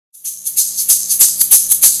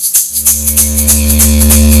Talk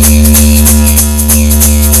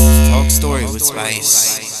story with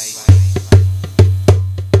Spice.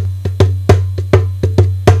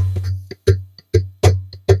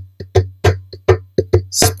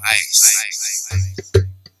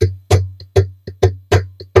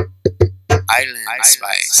 Island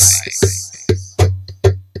Spice.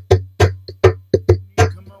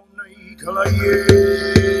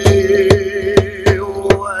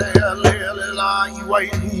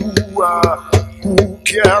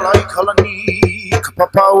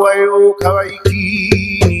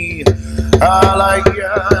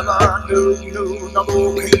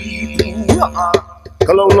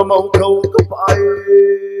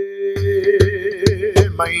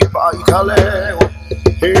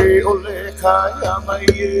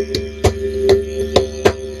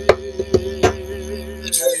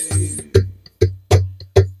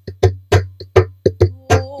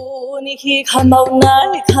 Niki kamau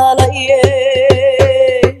nai kala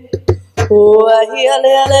ye, o ahi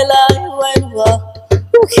ale ale lai wenwa,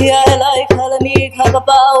 uki ale kala ni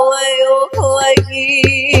kapapa o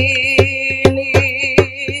aikini,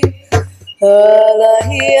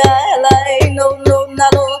 alahi ale no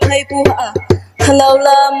nalo kai puha,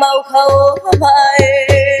 laula mau kau mai,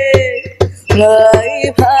 ngai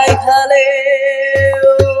pai kale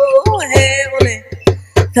o he ole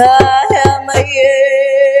kaya mai.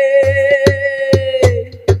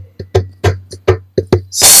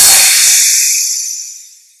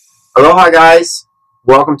 Aloha guys,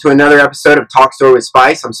 welcome to another episode of Talk Story with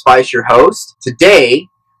Spice. I'm Spice, your host. Today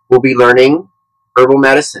we'll be learning herbal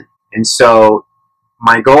medicine, and so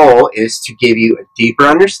my goal is to give you a deeper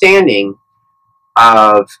understanding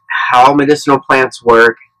of how medicinal plants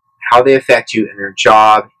work, how they affect you in their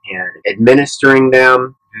job, and administering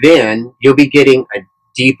them. Then you'll be getting a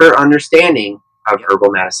deeper understanding of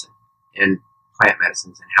herbal medicine and plant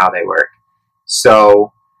medicines and how they work.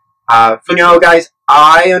 So guys,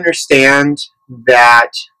 I understand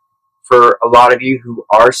that for a lot of you who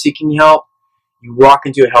are seeking help, you walk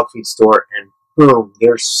into a health food store and boom,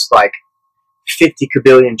 there's like 50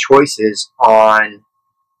 kabillion choices on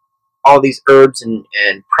all these herbs and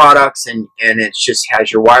products, and it just has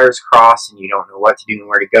your wires crossed and you don't know what to do and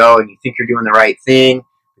where to go, and you think you're doing the right thing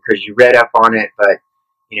because you read up on it, but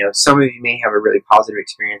some of you may have a really positive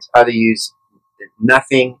experience, others use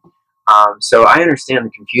nothing. So I understand the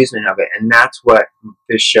confusion of it, and that's what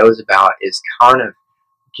this show is about, is kind of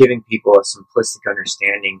giving people a simplistic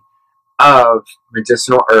understanding of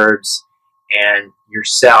medicinal herbs and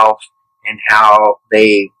yourself and how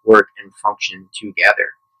they work and function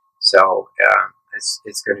together. So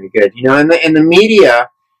it's going to be good. In the media,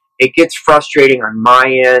 it gets frustrating on my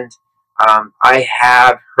end. I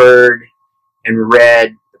have heard and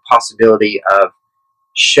read the possibility of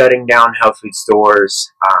shutting down health food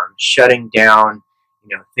stores, shutting down,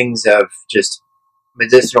 things of just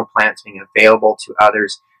medicinal plants being available to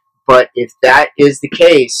others. But if that is the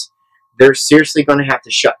case, they're seriously going to have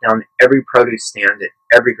to shut down every produce stand at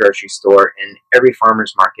every grocery store and every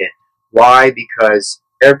farmer's market. Why? Because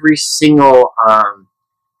every single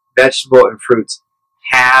vegetable and fruits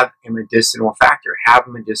have a medicinal factor, have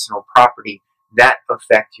a medicinal property that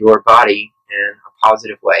affect your body in a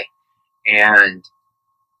positive way. And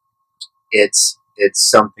it's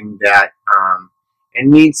something that it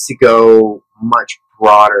needs to go much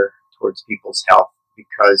broader towards people's health,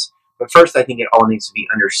 but first I think it all needs to be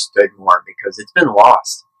understood more because it's been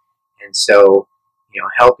lost. And so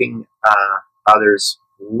helping others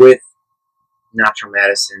with natural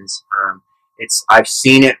medicines, I've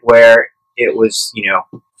seen it where it was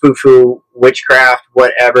foo-foo, witchcraft,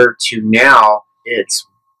 whatever, to now it's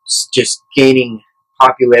just gaining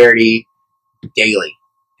popularity daily.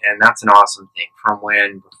 And that's an awesome thing, from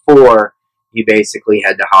when before you basically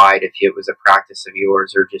had to hide if it was a practice of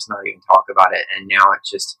yours or just not even talk about it. And now it's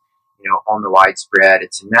just, on the widespread.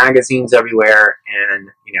 It's in magazines everywhere, and,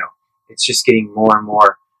 it's just getting more and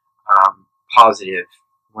more positive.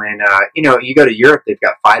 When, you go to Europe, they've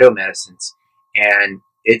got phytomedicines, and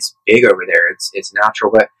it's big over there. It's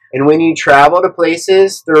natural. And when you travel to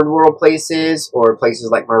places, third world places, or places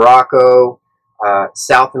like Morocco,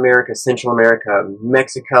 South America, Central America,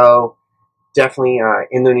 Mexico, definitely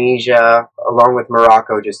Indonesia, along with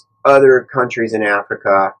Morocco, just other countries in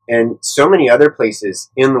Africa, and so many other places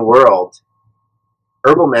in the world,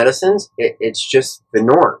 herbal medicines, it's just the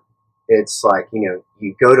norm. It's like, you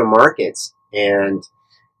go to markets and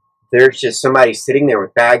there's just somebody sitting there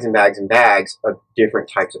with bags and bags and bags of different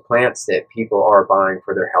types of plants that people are buying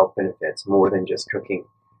for their health benefits more than just cooking.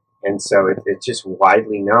 And so it's just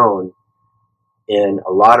widely known in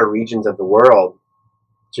a lot of regions of the world.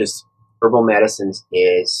 Just herbal medicines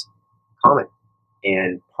is common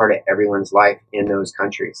and part of everyone's life in those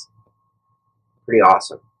countries. Pretty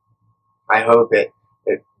awesome. I hope it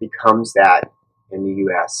becomes that in the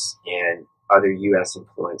U.S. and other U.S.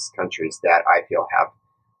 influenced countries that I feel have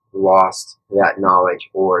lost that knowledge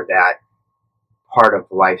or that part of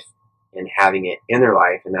life and having it in their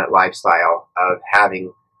life, and that lifestyle of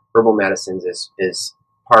having herbal medicines is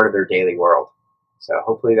part of their daily world. So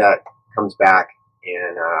hopefully that comes back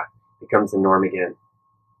and becomes the norm again.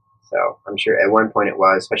 So I'm sure at one point it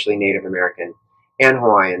was, especially Native American and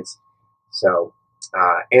Hawaiians. So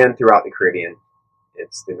and throughout the Caribbean,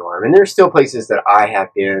 it's the norm. And there's still places that I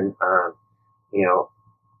have been,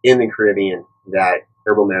 in the Caribbean that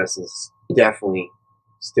herbal medicine is definitely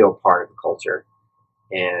still part of the culture.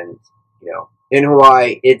 And in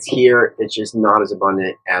Hawaii, it's here. It's just not as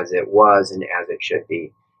abundant as it was and as it should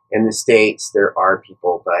be. In the States, there are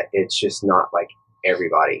people, but it's just not like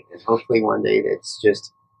everybody. And hopefully one day it's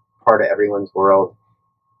just part of everyone's world,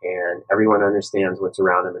 and everyone understands what's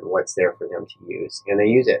around them and what's there for them to use, and they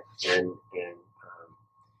use it and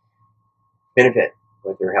benefit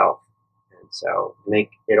with their health, and so make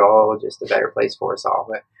it all just a better place for us all.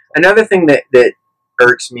 But another thing that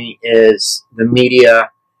irks me is the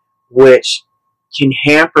media, which can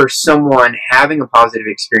hamper someone having a positive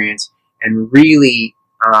experience and really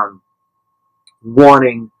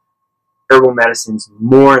wanting herbal medicines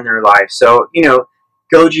more in their life. So,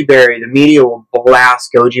 goji berry, the media will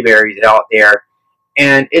blast goji berries out there,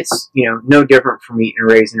 and it's, no different from eating a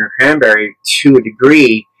raisin or cranberry to a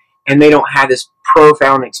degree, and they don't have this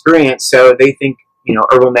profound experience, so they think,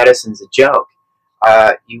 herbal medicine's a joke.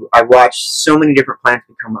 I watched so many different plants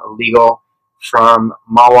become illegal from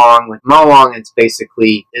Malong. With Malong,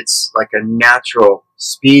 it's like a natural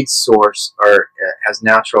speed source, or it has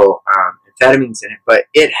natural amphetamines in it, but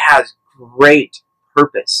it has great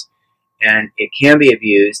purpose, and it can be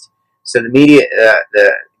abused. So the media,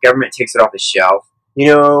 the government takes it off the shelf.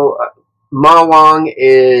 Malong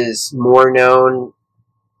is more known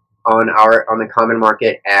on the common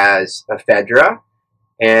market as ephedra,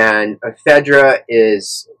 and ephedra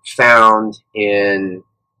is found in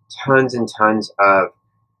tons and tons of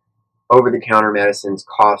over-the-counter medicines,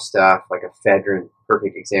 cough stuff like ephedrine,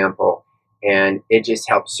 perfect example, and it just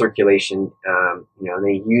helps circulation.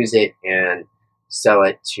 They use it and sell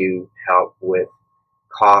it to help with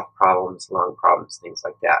cough problems, lung problems, things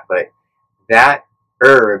like that. But that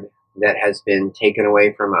herb that has been taken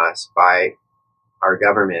away from us by our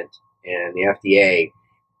government and the FDA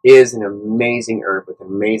is an amazing herb with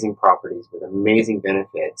amazing properties, with amazing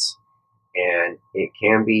benefits, and it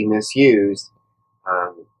can be misused,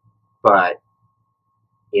 but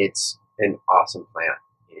it's an awesome plant,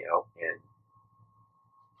 and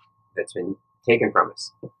that's been taken from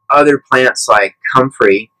us. Other plants like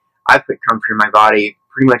comfrey, I put comfrey in my body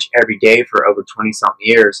pretty much every day for over 20-something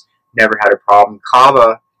years, never had a problem.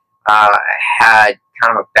 Kava had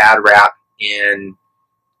kind of a bad rap in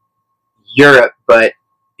Europe, but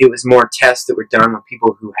it was more tests that were done with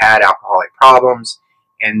people who had alcoholic problems,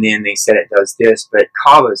 and then they said it does this. But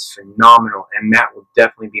kava is phenomenal, and that will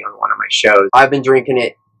definitely be on one of my shows. I've been drinking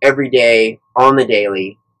it every day on the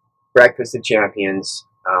daily. Breakfast of Champions.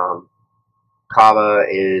 Kava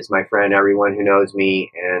is my friend. Everyone who knows me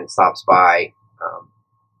and stops by,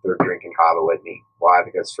 they're drinking kava with me. Why?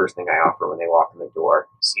 Because first thing I offer when they walk in the door.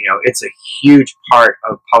 It's a huge part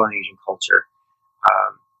of Polynesian culture,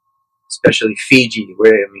 especially Fiji,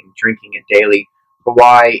 where drinking it daily.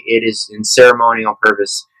 Hawaii, it is in ceremonial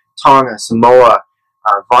purpose. Tonga, Samoa,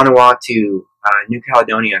 Vanuatu, New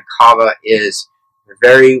Caledonia, kava is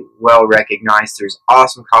very well recognized. There's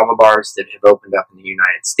awesome kava bars that have opened up in the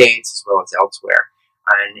United States as well as elsewhere,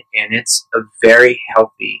 and it's a very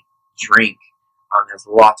healthy drink. Has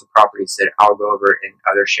lots of properties that I'll go over in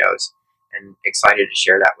other shows, and excited to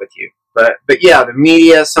share that with you. But yeah, the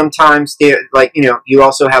media sometimes, you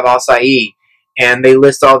also have acai, and they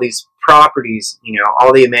list all these properties,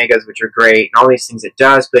 all the omegas, which are great, and all these things it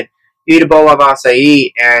does, but you eat a bowl of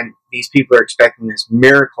acai, and these people are expecting this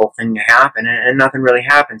miracle thing to happen, and nothing really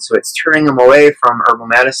happens, so it's turning them away from herbal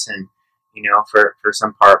medicine, for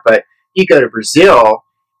some part. But you go to Brazil,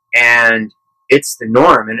 and it's the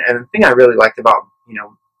norm, and the thing I really liked about,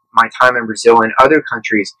 my time in Brazil and other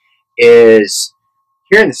countries is,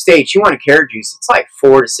 here in the States, you want a carrot juice, it's like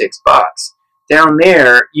 $4 to $6. Down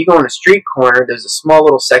there, you go on a street corner, there's a small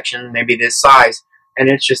little section, maybe this size, and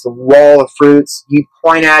it's just a wall of fruits. You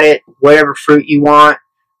point at it, whatever fruit you want,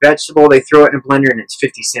 vegetable, they throw it in a blender, and it's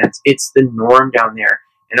 50 cents. It's the norm down there.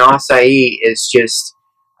 And acai is just,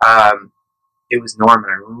 it was norm,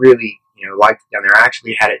 and I really, liked it down there. I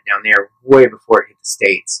actually had it down there way before it hit the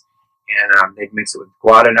States. and they'd mix it with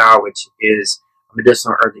guadana, which is a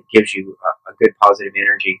medicinal herb that gives you a good positive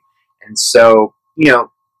energy. And so, you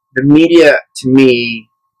know, the media to me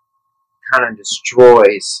kind of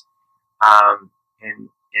destroys and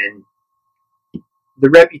the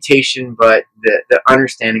reputation, but the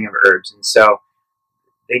understanding of herbs. And so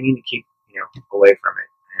they need to keep, you know, away from it,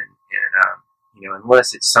 and you know,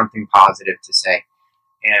 unless it's something positive to say.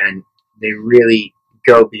 And they really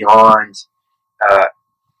go beyond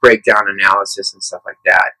breakdown analysis and stuff like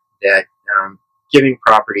that. That giving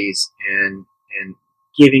properties and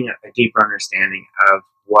giving a deeper understanding of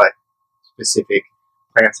what specific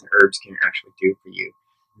plants and herbs can actually do for you,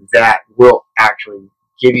 that will actually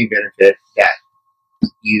give you benefit that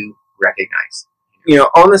you recognize. You know,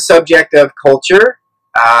 on the subject of culture,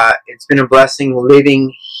 it's been a blessing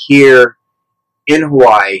living here in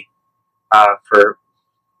Hawaii for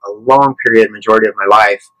a long period, majority of my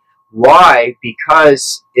life. Why?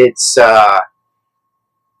 Because it's, I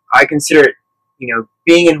consider it, you know,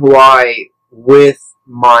 being in Hawaii with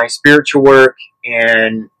my spiritual work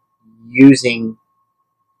and using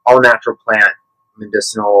all natural plant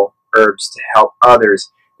medicinal herbs to help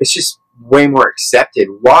others, it's just way more accepted.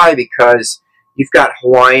 Why? Because you've got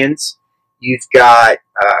Hawaiians, you've got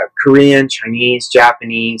Korean, Chinese,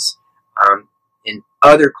 Japanese, and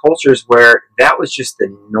other cultures where that was just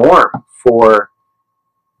the norm for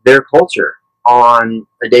their culture on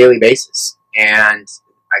a daily basis. And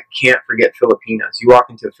I can't forget Filipinos. You walk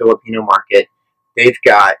into a Filipino market, they've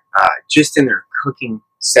got just in their cooking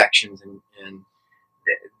sections and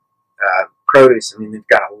produce, I mean, they've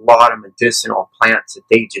got a lot of medicinal plants that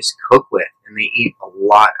they just cook with and they eat a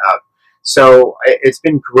lot of. So it's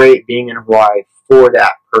been great being in Hawaii for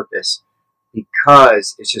that purpose,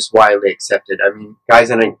 because it's just widely accepted. I mean, guys,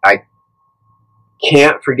 and I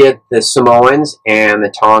can't forget the Samoans and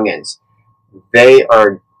the Tongans. They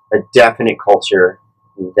are a definite culture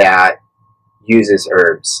that uses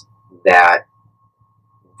herbs that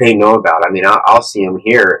they know about. I mean, I'll see them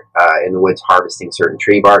here in the woods harvesting certain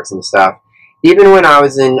tree barks and stuff. Even when I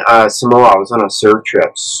was in Samoa, I was on a surf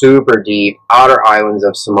trip, super deep, outer islands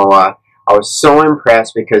of Samoa. I was so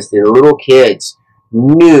impressed because the little kids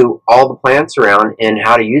knew all the plants around and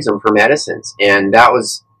how to use them for medicines. And that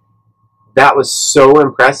was so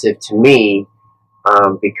impressive to me,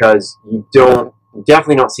 because you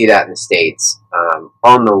definitely don't see that in the States,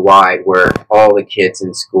 on the wide, where all the kids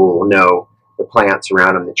in school know the plants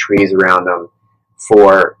around them, the trees around them,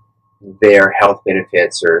 for their health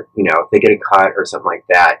benefits, or, you know, if they get a cut or something like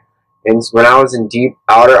that. And when I was in deep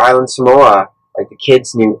outer island Samoa, like, the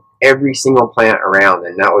kids knew every single plant around,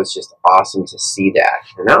 and that was just awesome to see that.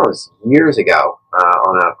 And that was years ago,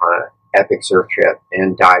 on an epic surf trip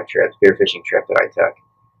and dive trip, spearfishing trip that I took.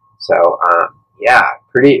 So yeah,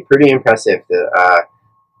 pretty impressive.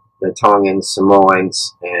 The Tongans,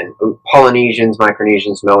 Samoans, and Polynesians,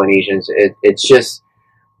 Micronesians, Melanesians. It's just,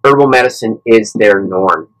 herbal medicine is their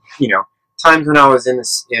norm. You know, times when I was in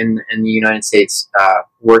the United States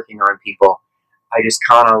working on people, I just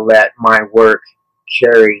kind of let my work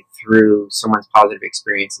carry through someone's positive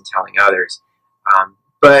experience and telling others.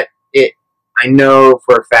 But I know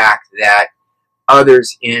for a fact that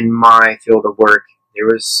others in my field of work, there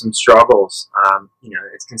was some struggles. You know,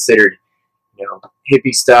 it's considered, you know,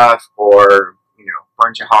 hippie stuff, or, you know,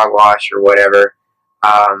 bunch of hogwash or whatever.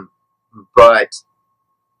 But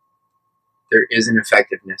there is an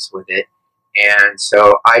effectiveness with it. And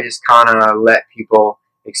so I just kind of let people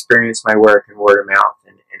experience my work and word of mouth,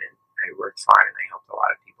 and it worked fine, and I helped a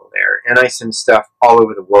lot of people there. And I send stuff all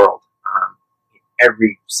over the world,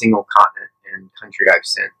 every single continent and country I've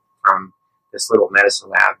sent from this little medicine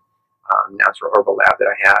lab, natural herbal lab that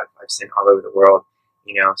I have. I've sent all over the world,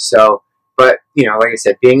 you know. So, but, you know, like I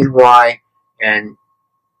said, being in Hawaii and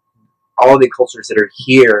all the cultures that are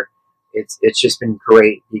here, it's just been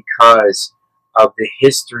great because of the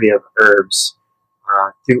history of herbs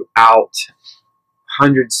throughout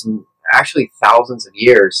hundreds and actually thousands of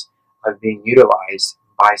years of being utilized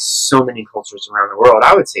by so many cultures around the world.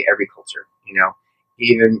 I would say every culture, you know,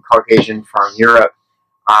 even Caucasian from Europe.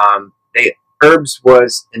 Herbs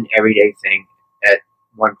was an everyday thing at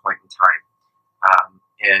one point in time,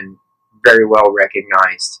 and very well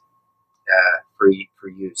recognized for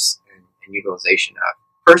use and utilization of.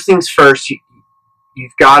 First things first,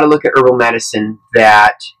 you've got to look at herbal medicine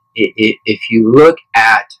that if you look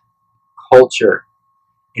at culture,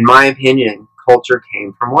 in my opinion, culture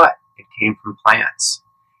came from what? It came from plants.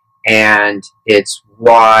 And it's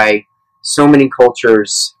why so many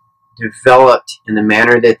cultures developed in the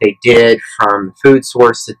manner that they did, from the food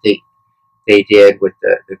source that they did with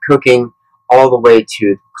the cooking, all the way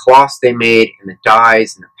to the cloths they made and the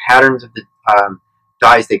dyes and the patterns of the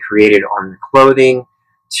dyes they created on the clothing,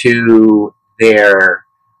 to their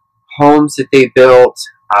homes that they built,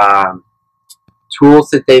 tools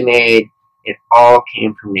that they made. It all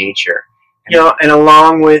came from nature. You know, and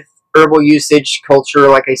along with herbal usage culture,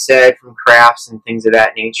 like I said, from crafts and things of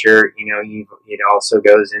that nature, you know, it also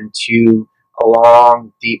goes into a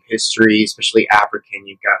long, deep history, especially African.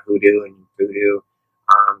 You've got hoodoo and voodoo,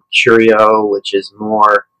 curio, which is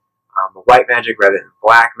more white magic rather than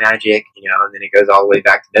black magic, you know, and then it goes all the way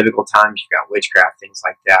back to biblical times. You've got witchcraft, things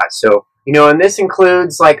like that. So, you know, and this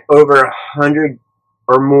includes like over 100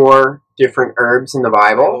 or more different herbs in the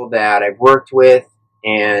Bible that I've worked with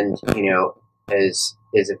and, you know, is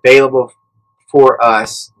available for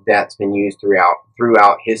us, that's been used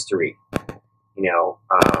throughout history. You know,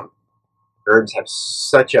 herbs have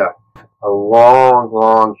such a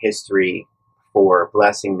long history for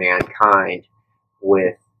blessing mankind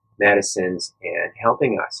with medicines and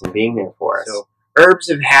helping us and being there for us. So herbs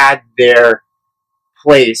have had their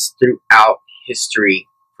place throughout history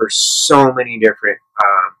for so many different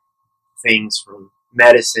things, from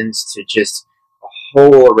medicines to just a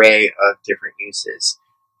whole array of different uses,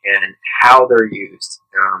 and how they're used.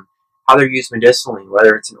 How they're used medicinally,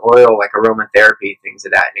 whether it's an oil like aromatherapy, things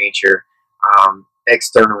of that nature,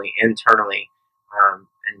 externally, internally,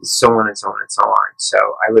 and so on and so on and so on. So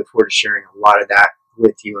I look forward to sharing a lot of that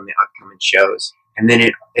with you in the upcoming shows. And then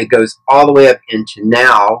it goes all the way up into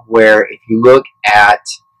now, where if you look at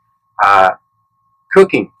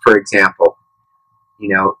cooking, for example, you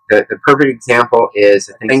know, the perfect example is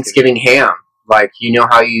a Thanksgiving ham. Like, you know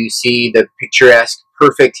how you see the picturesque,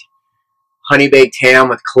 perfect honey-baked ham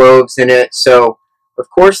with cloves in it. So, of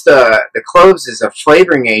course, the cloves is a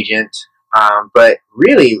flavoring agent, but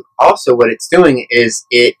really also what it's doing is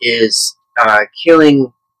it is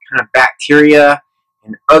killing kind of bacteria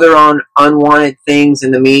and other unwanted things in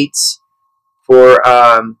the meats for,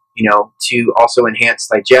 you know, to also enhance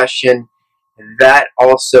digestion. And that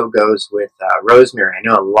also goes with rosemary. I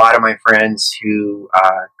know a lot of my friends who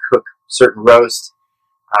cook certain roasts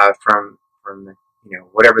from the, you know,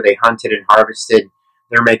 whatever they hunted and harvested.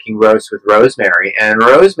 They're making roast with rosemary, and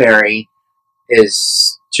rosemary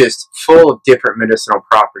is just full of different medicinal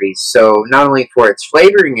properties. So not only for its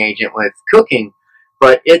flavoring agent with cooking,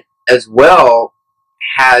 but it as well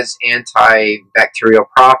has antibacterial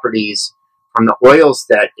properties from the oils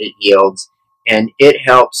that it yields, and it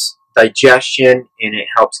helps digestion, and it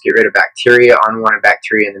helps get rid of bacteria, unwanted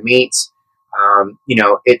bacteria in the meats. You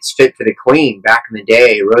know, it's fit for the queen. Back in the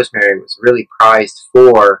day, rosemary was really prized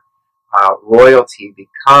for royalty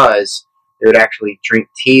because they would actually drink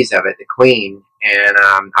teas of it, the queen. And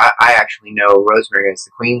I actually know rosemary is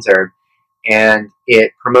the queen's herb, and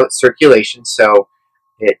it promotes circulation, so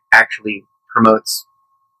it actually promotes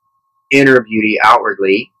inner beauty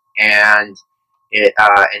outwardly, and it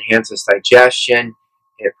enhances digestion,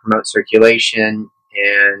 it promotes circulation,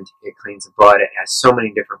 and it cleans the blood. It has so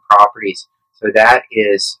many different properties. So that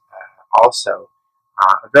is also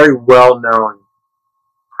a very well-known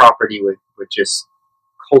property with just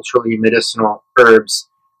culturally medicinal herbs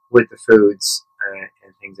with the foods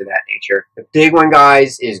and things of that nature. The big one,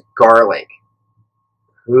 guys, is garlic.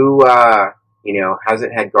 Who, you know,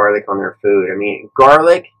 hasn't had garlic on their food? I mean,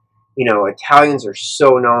 garlic, you know, Italians are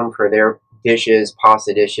so known for their dishes,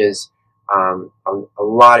 pasta dishes. A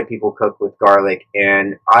lot of people cook with garlic,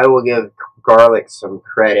 and I will give garlic some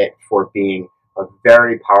credit for being a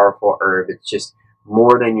very powerful herb. It's just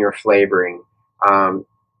more than your flavoring.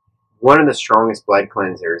 One of the strongest blood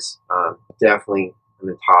cleansers, definitely in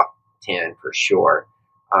the top 10 for sure.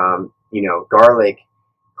 You know, garlic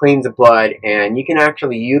cleans the blood, and you can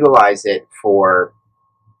actually utilize it for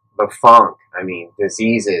the funk. I mean,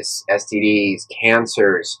 diseases, STDs,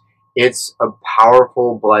 cancers. It's a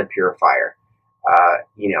powerful blood purifier.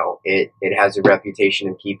 You know, it has a reputation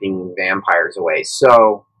of keeping vampires away.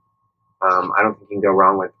 So I don't think you can go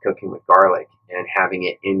wrong with cooking with garlic and having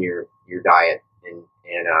it in your diet and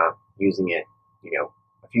using it, you know,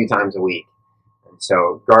 a few times a week. And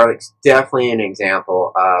so garlic's definitely an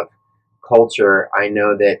example of culture. I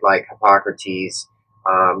know that, like, Hippocrates,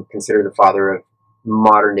 considered the father of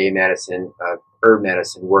modern day medicine, herb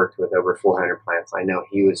medicine, worked with over 400 plants. I know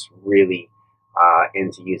he was really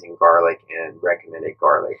into using garlic and recommended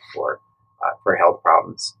garlic for health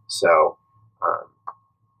problems. So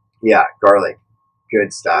yeah, garlic,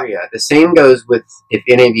 good stuff. Yeah, the same goes with, if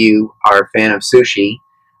any of you are a fan of sushi,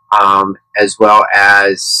 as well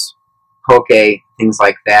as poke, things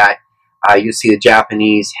like that. You see the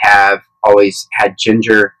Japanese have always had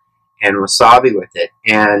ginger and wasabi with it,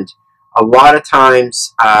 and a lot of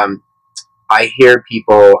times I hear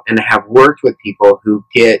people and have worked with people who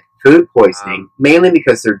get food poisoning, mainly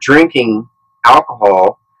because they're drinking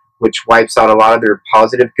alcohol, which wipes out a lot of their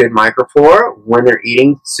positive good microflora when they're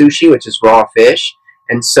eating sushi, which is raw fish.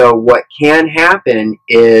 And so what can happen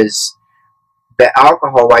is the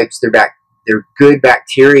alcohol wipes their good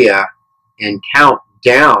bacteria and count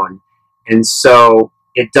down, and so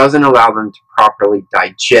it doesn't allow them to properly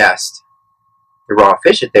digest the raw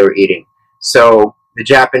fish that they were eating. So the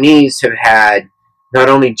Japanese have had not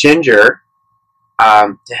only ginger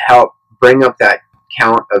to help bring up that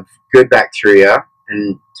count of good bacteria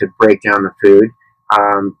and to break down the food,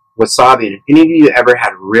 wasabi. And if any of you ever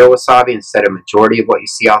had real wasabi instead of majority of what you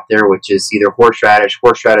see out there, which is either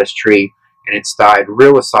horseradish tree, and it's dyed,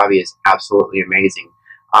 real wasabi is absolutely amazing.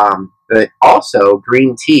 But also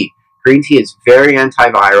green tea. Green tea is very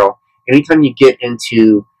antiviral. Anytime you get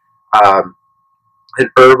into an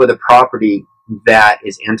herb with a property that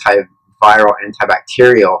is antiviral,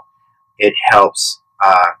 antibacterial, it helps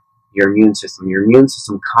your immune system. Your immune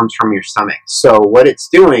system comes from your stomach. So what it's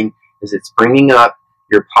doing is it's bringing up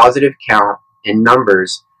your positive count in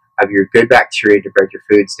numbers of your good bacteria to break your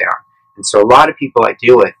foods down. And so a lot of people I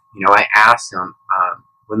deal with, I ask them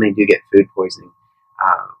when they do get food poisoning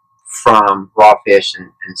from raw fish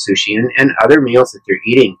and sushi and other meals that they're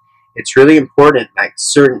eating, it's really important, like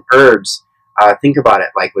certain herbs, think about it,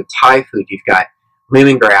 like with Thai food, you've got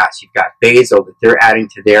lemongrass, you've got basil that they're adding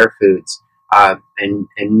to their foods. In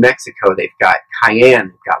Mexico, they've got cayenne,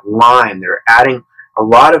 they've got lime, they're adding a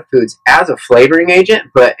lot of foods as a flavoring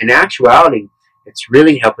agent, but in actuality, it's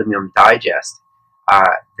really helping them digest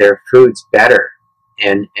their foods better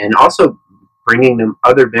and also bringing them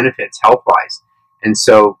other benefits health-wise. And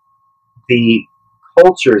so the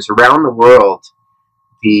cultures around the world,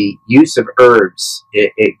 the use of herbs,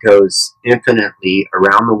 it goes infinitely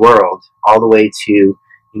around the world, all the way to,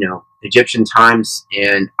 Egyptian times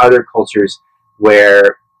and other cultures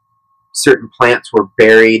where certain plants were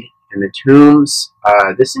buried in the tombs.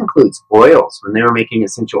 This includes oils, when they were making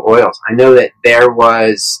essential oils. I know that there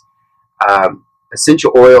was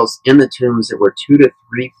essential oils in the tombs that were 2,000 to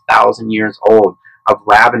 3,000 years old of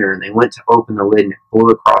lavender, and they went to open the lid and it blew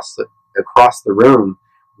across the room.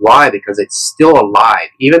 Why? Because it's still alive.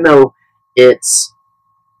 Even though it's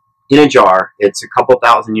in a jar, it's a couple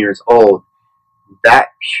thousand years old, that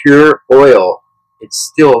pure oil, it's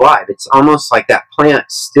still alive. It's almost like that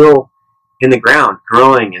plant still in the ground,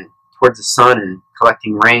 growing and towards the sun and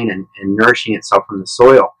collecting rain and nourishing itself from the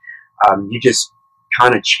soil. You just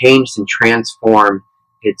kind of changed and transformed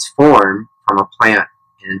its form from a plant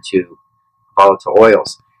into volatile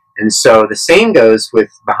oils. And so the same goes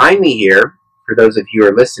with behind me here. For those of you who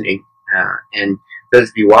are listening and those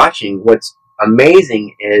of you watching, what's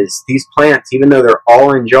amazing is these plants, even though they're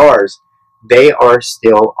all in jars, they are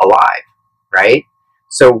still alive, right?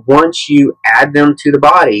 So once you add them to the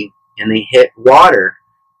body and they hit water,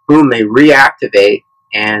 boom, they reactivate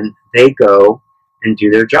and they go and do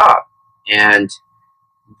their job. And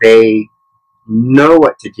they know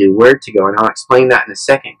what to do, where to go, and I'll explain that in a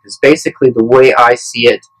second. Because basically the way I see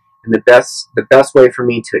it, and the best way for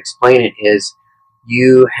me to explain it is,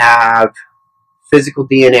 you have physical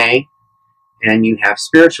DNA and you have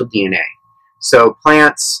spiritual DNA. So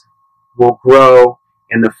plants will grow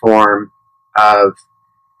in the form of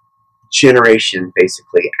generation,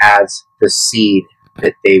 basically, as the seed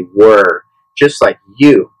that they were, just like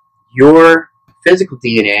you. Your physical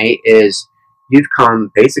DNA is, you've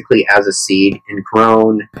come basically as a seed and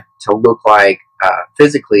grown to look like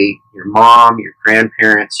physically your mom, your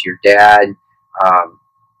grandparents, your dad,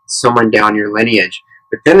 someone down your lineage.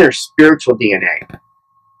 But then there's spiritual DNA.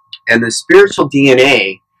 And the spiritual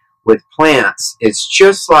DNA with plants is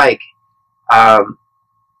just like,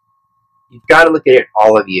 you've got to look at it,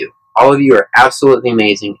 all of you. All of you are absolutely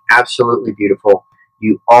amazing, absolutely beautiful.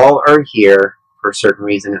 You all are here for a certain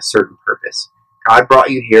reason, a certain purpose. God brought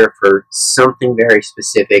you here for something very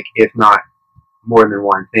specific, if not more than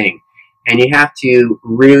one thing. And you have to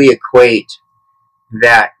really equate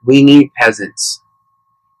that we need peasants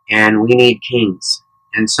and we need kings.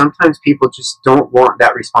 And sometimes people just don't want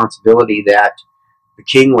that responsibility that the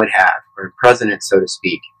king would have, or the president, so to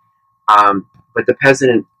speak. But the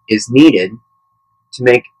peasant is needed to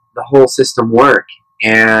make the whole system work.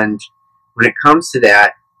 And when it comes to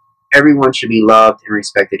that, everyone should be loved and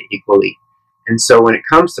respected equally. And so when it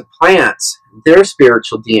comes to plants, their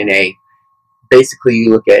spiritual DNA, basically you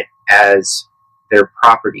look at as their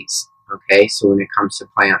properties. Okay, so when it comes to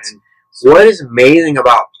plants, what is amazing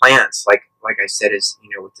about plants, like I said, is,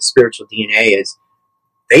 with the spiritual DNA, is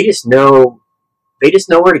they just know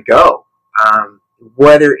where to go.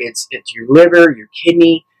 Whether it's your liver, your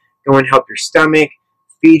kidney, go and help your stomach,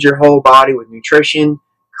 feed your whole body with nutrition,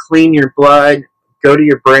 clean your blood, go to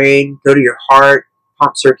your brain, go to your heart,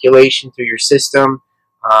 pump circulation through your system.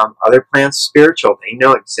 Other plants, spiritual. They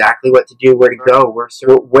know exactly what to do, where to go,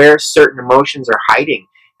 where certain emotions are hiding,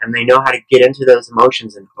 and they know how to get into those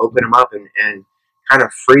emotions and open them up and kind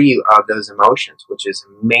of free you of those emotions, which is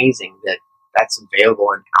amazing that that's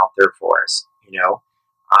available and out there for us, you know,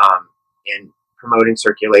 and promoting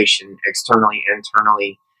circulation externally,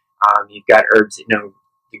 internally. You've got herbs that know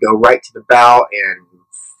to go right to the bowel and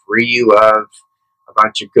free you of a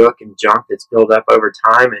bunch of gook and junk that's built up over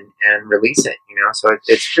time and release it, you know. So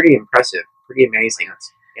it's pretty impressive, pretty amazing.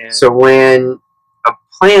 And so when a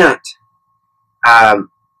plant,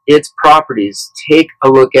 its properties, take a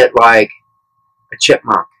look at like a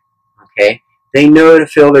chipmunk, okay? They know to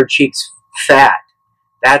fill their cheeks fat.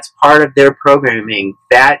 That's part of their programming.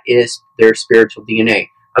 That is their spiritual DNA.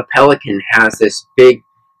 A pelican has this big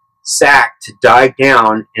sack to dive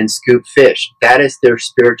down and scoop fish. That is their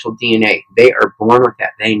spiritual DNA. They are born with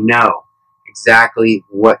that. They know exactly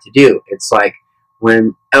what to do. It's like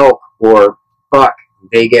when elk or buck,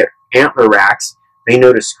 they get antler racks, they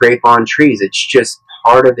know to scrape on trees. It's just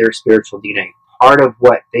part of their spiritual DNA, part of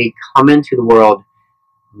what they come into the world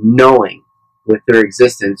knowing with their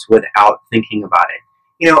existence without thinking about it.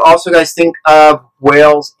 You know, also guys, think of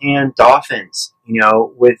whales and dolphins, you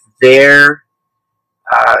know, with their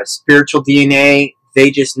spiritual DNA.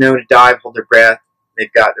 They just know to dive, hold their breath.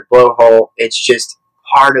 They've got their blowhole. It's just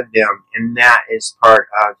part of them, and that is part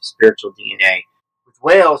of spiritual DNA. With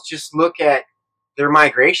whales, just look at their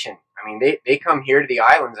migration. I mean, they come here to the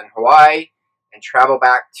islands in Hawaii and travel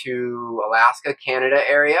back to Alaska, Canada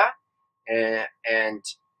area, and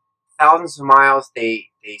thousands of miles. They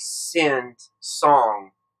send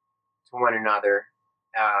song to one another.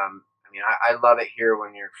 I mean, I love it here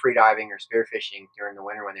when you're free diving or spearfishing during the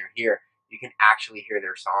winter when they're here. You can actually hear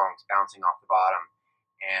their songs bouncing off the bottom.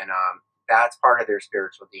 And that's part of their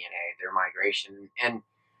spiritual DNA, their migration. And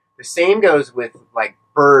the same goes with, like,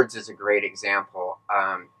 birds is a great example.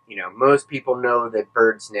 You know, most people know that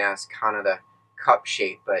birds' nest, kind of the cup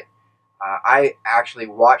shape, but I actually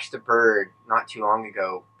watched a bird not too long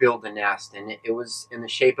ago build a nest, and it was in the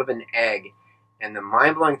shape of an egg. And the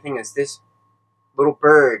mind-blowing thing is this little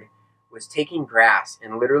bird was taking grass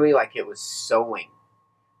and literally like it was sewing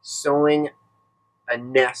a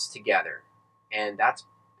nest together. And that's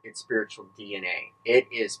its spiritual DNA. It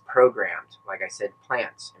is programmed. Like I said,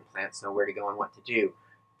 plants, and plants know where to go and what to do.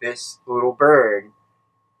 This little bird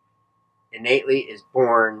innately is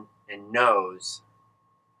born and knows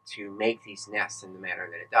to make these nests in the manner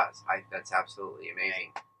that it does. That's absolutely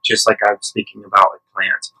amazing. Just like I was speaking about with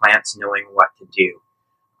plants knowing what to do.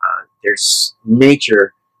 There's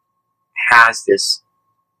nature has this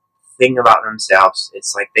thing about themselves.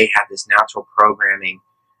 It's like they have this natural programming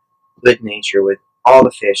with nature, with all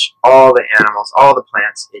the fish, all the animals, all the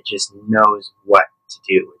plants. It just knows what to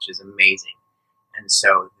do, which is amazing. And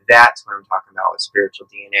so that's what I'm talking about with spiritual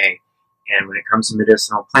DNA. And when it comes to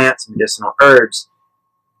medicinal plants, medicinal herbs,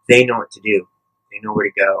 they know what to do. They know where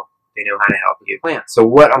to go. They know how to help you. Plants. So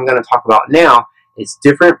what I'm going to talk about now is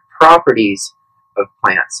different properties of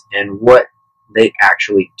plants and what they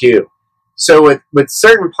actually do. So with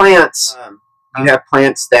certain plants, you have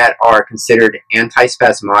plants that are considered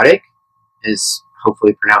antispasmodic, is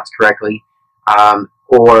hopefully pronounced correctly,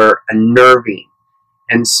 or unnerving.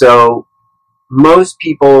 And so most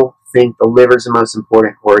people think the liver is the most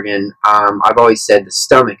important organ. I've always said the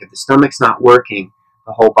stomach. If the stomach's not working,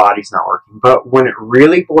 the whole body's not working. But when it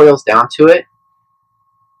really boils down to it,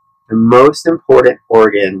 the most important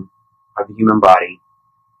organ of the human body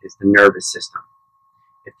is the nervous system.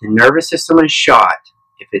 If the nervous system is shot,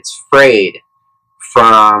 if it's frayed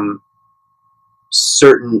from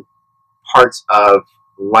certain parts of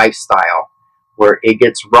lifestyle where it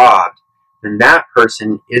gets robbed, then that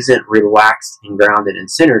person isn't relaxed and grounded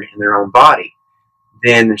and centered in their own body.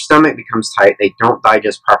 Then their stomach becomes tight, they don't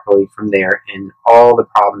digest properly from there, and all the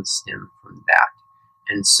problems stem from that.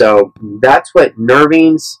 And so that's what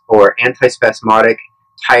nervines or antispasmodic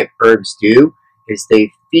type herbs do, is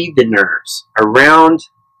they feed the nerves. Around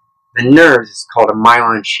the nerves is called a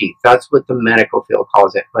myelin sheath. That's what the medical field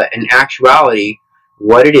calls it. But in actuality,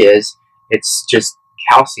 what it is, it's just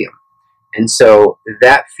calcium. And so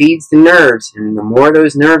that feeds the nerves, and the more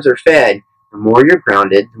those nerves are fed, the more you're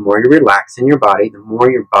grounded, the more you're relaxed in your body, the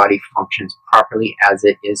more your body functions properly as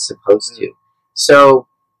it is supposed to. So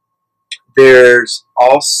there's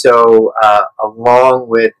also, along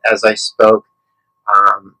with, as I spoke,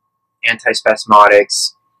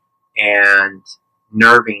 antispasmodics and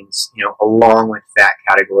nervines, you know, along with that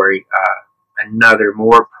category, another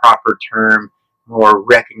more proper term, more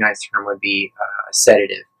recognized term would be a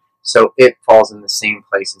sedative. So it falls in the same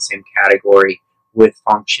place and same category with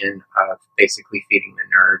function of basically feeding the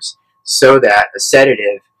nerves, so that a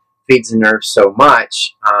sedative feeds the nerves so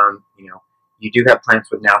much. You do have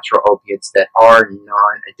plants with natural opiates that are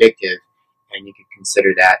non-addictive, and you could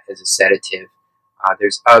consider that as a sedative.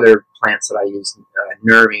 There's other plants that I use,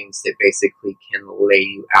 nervings, that basically can lay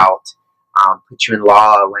you out, put you in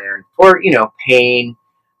la la land for, pain.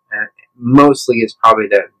 Mostly is probably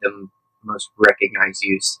the most recognized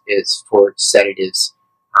use is for sedatives,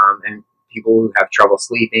 and people who have trouble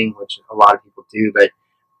sleeping, which a lot of people do, but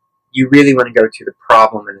you really want to go to the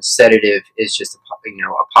problem, and a sedative is just a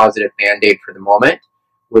positive band-aid for the moment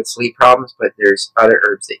with sleep problems. But there's other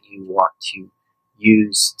herbs that you want to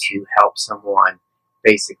use to help someone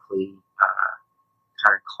basically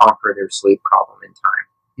kind of conquer their sleep problem in time.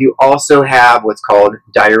 You also have what's called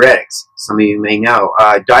diuretics. Some of you may know.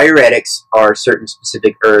 Diuretics are certain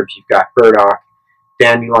specific herbs. You've got burdock,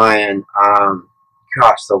 dandelion,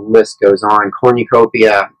 gosh, the list goes on,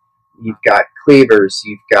 cornucopia, you've got cleavers,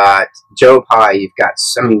 you've got joe pye, you've got,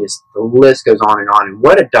 just the list goes on. And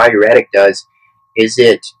what a diuretic does is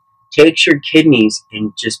it takes your kidneys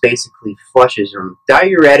and just basically flushes them.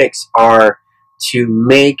 Diuretics are to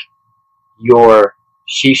make your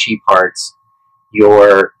shishi parts,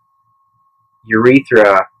 your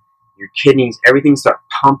urethra, your kidneys, everything start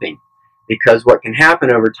pumping. Because what can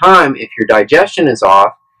happen over time, if your digestion is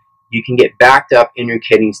off, you can get backed up in your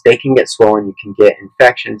kidneys, they can get swollen, you can get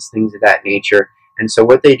infections, things of that nature. And so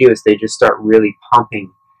what they do is they just start really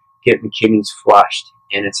pumping, getting the kidneys flushed,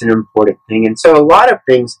 and it's an important thing. And so a lot of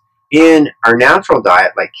things in our natural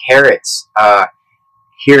diet, like carrots,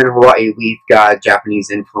 here in Hawaii we've got Japanese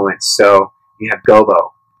influence, so you have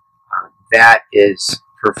gobo. That is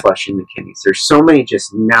for flushing the kidneys. There's so many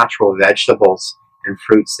just natural vegetables and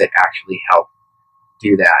fruits that actually help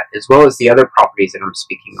do that, as well as the other properties that I'm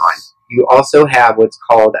speaking on. You also have what's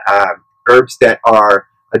called herbs that are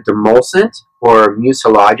a demulcent or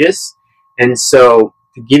mucilagus. And so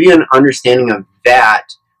to give you an understanding of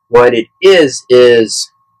that, what it is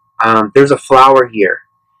there's a flower here,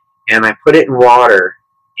 and I put it in water,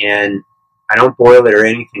 and I don't boil it or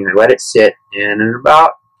anything. I let it sit, and in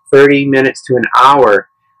about 30 minutes to an hour,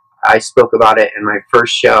 I spoke about it in my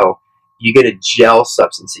first show, you get a gel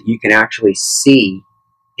substance that you can actually see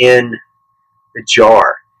in the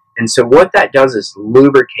jar. And so what that does is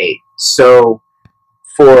lubricate. So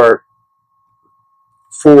for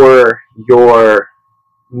your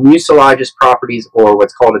mucilagus properties, or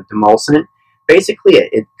what's called a demulcent, basically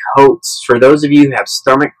it coats. For those of you who have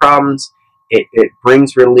stomach problems, it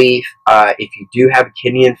brings relief. If you do have a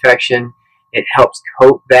kidney infection, it helps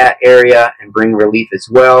coat that area and bring relief as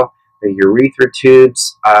well. The urethra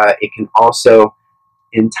tubes, it can also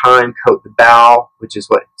in time coat the bowel, which is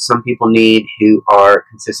what some people need who are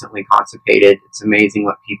consistently constipated. It's amazing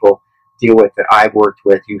what people deal with that I've worked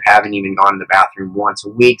with who haven't even gone to the bathroom once a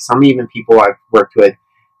week. Some even people I've worked with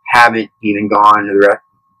haven't even gone to the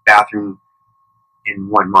bathroom in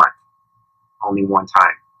 1 month, only one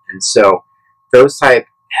time. And so those type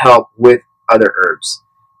help with other herbs.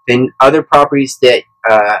 Then other properties that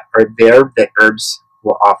are there that herbs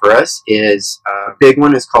will offer us is a big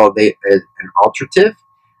one is called an alterative.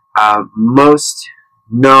 Most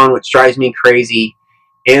known, which drives me crazy,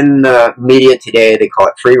 in the media today, they call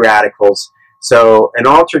it free radicals. So an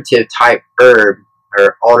alterative type herb,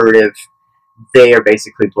 or alterative, they are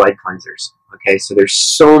basically blood cleansers. Okay, so there's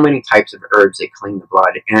so many types of herbs that clean the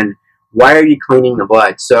blood. And why are you cleaning the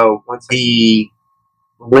blood? So once the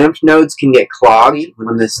lymph nodes can get clogged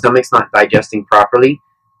when the stomach's not digesting properly,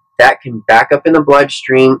 that can back up in the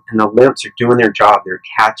bloodstream, and the lymphs are doing their job. They're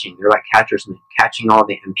like catchers, and they're catching all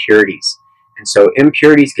the impurities. And so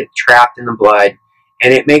impurities get trapped in the blood,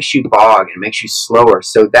 and it makes you bog, and it makes you slower.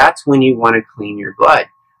 So that's when you want to clean your blood.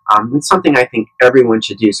 It's something I think everyone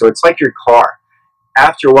should do. So it's like your car.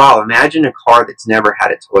 After a while, imagine a car that's never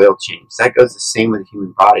had its oil changed. That goes the same with the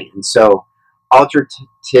human body. And so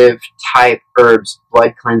alterative type herbs,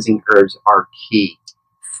 blood cleansing herbs, are key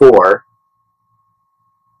for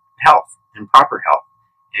health and proper health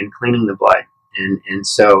and cleaning the blood. And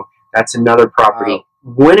so that's another property.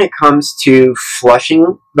 When it comes to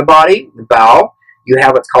flushing the body, the bowel, you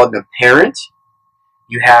have what's called an apparent.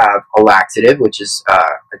 You have a laxative, which is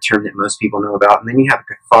a term that most people know about, and then you have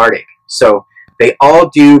a cathartic. So they all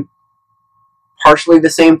do partially the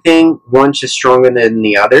same thing. One's just stronger than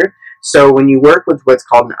the other. So when you work with what's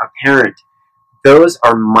called an apparent, those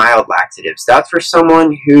are mild laxatives. That's for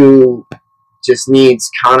someone who just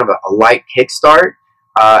needs kind of a light kickstart.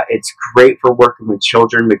 It's great for working with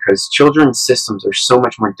children because children's systems are so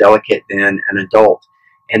much more delicate than an adult.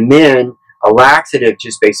 And then a laxative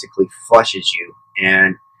just basically flushes you.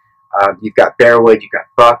 And you've got bearwood, you've got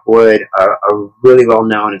buckwood, a really well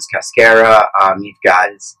known is cascara, you've got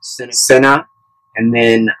senna, and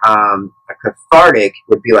then a cathartic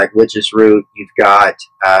would be like witch's root. You've got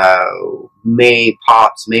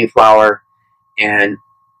mayflower, and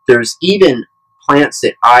there's even plants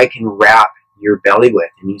that I can wrap your belly with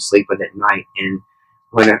and you sleep with at night. And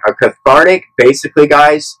when a cathartic, basically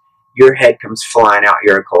guys, your head comes flying out,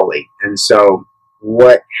 you're a collie. And so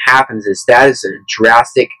what happens is that is a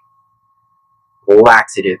drastic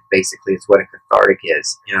laxative, basically, is what a cathartic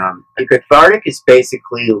is. A cathartic is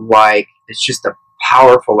basically like, it's just a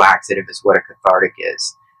powerful laxative is what a cathartic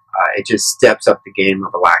is. It just steps up the game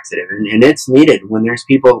of a laxative. And it's needed when there's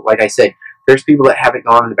people, like I said, there's people that haven't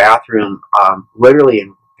gone in the bathroom literally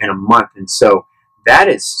in a month. And so that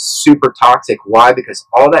is super toxic. Why? Because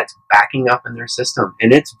all that's backing up in their system.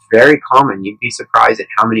 And it's very common. You'd be surprised at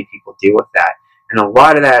how many people deal with that. And a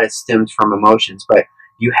lot of that stems from emotions. But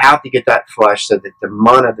you have to get that flushed so that the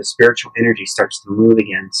mana, the spiritual energy, starts to move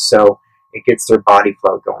again, so it gets their body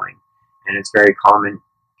flow going. And it's very common.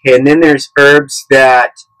 Okay, and then there's herbs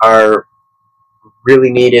that are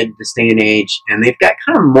really needed this day and age, and they've got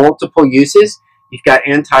kind of multiple uses. You've got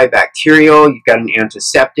antibacterial, you've got an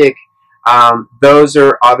antiseptic. Those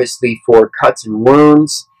are obviously for cuts and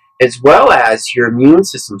wounds, as well as your immune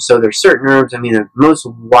system. So there's certain herbs, I mean, the most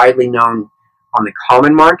widely known on the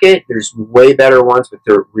common market, there's way better ones, but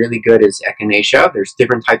they're really good as echinacea. There's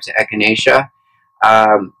different types of echinacea.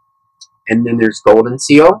 And then there's golden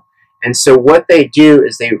seal. And so what they do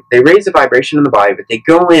is they raise the vibration in the body, but they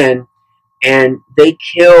go in and they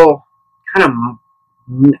kill kind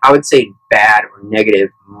of, I would say, bad or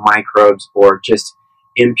negative microbes or just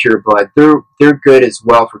impure blood. They're good as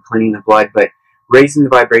well for cleaning the blood, but raising the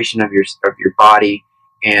vibration of your body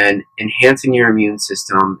and enhancing your immune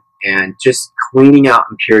system and just cleaning out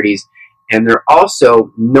impurities. And they're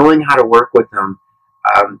also knowing how to work with them.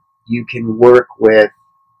 You can work with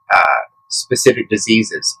specific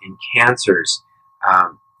diseases and cancers,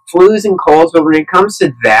 flus and colds. But when it comes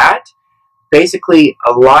to that, basically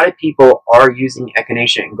a lot of people are using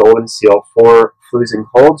echinacea and golden seal for flus and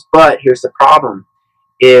colds. But here's the problem,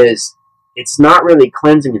 is it's not really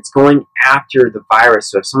cleansing. It's going after the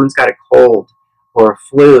virus. So if someone's got a cold or a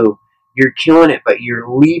flu, you're killing it, but you're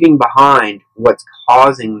leaving behind what's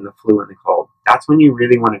causing the flu and the cold. That's when you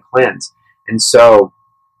really want to cleanse. And so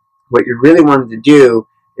what you're really wanting to do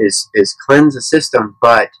is cleanse the system.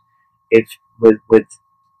 But if with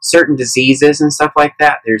certain diseases and stuff like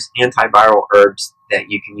that, there's antiviral herbs that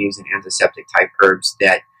you can use, and antiseptic type herbs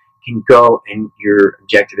that can go, and your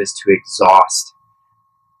objective is to exhaust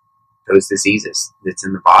those diseases that's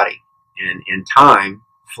in the body, and in time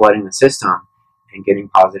flooding the system and getting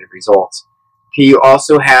positive results. Okay, you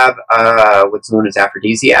also have what's known as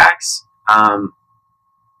aphrodisiacs.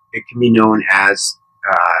 It can be known as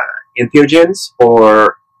entheogens,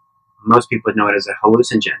 or most people know it as a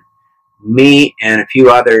hallucinogen. Me and a few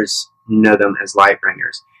others know them as light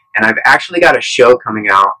bringers. And I've actually got a show coming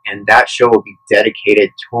out, and that show will be dedicated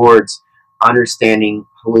towards understanding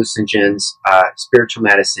hallucinogens, spiritual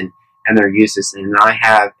medicine, and their uses. And I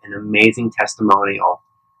have an amazing testimonial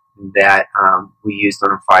that we used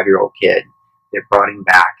on a 5-year-old kid that brought him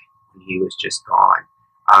back when he was just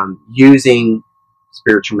gone, using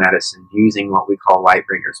spiritual medicine, using what we call light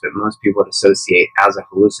bringers, but most people would associate as a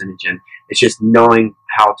hallucinogen. It's just knowing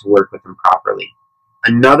how to work with them properly.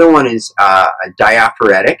 Another one is a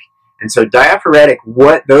diaphoretic. And so diaphoretic,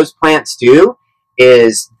 what those plants do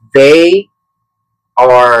is they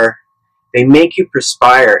make you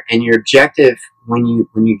perspire, and your objective when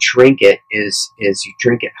you drink it is you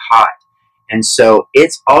drink it hot. And so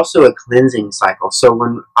it's also a cleansing cycle. So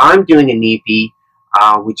when I'm doing a NEPI,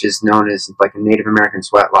 which is known as like a Native American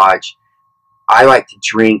sweat lodge, I like to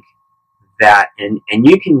drink that, and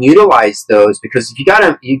you can utilize those, because if you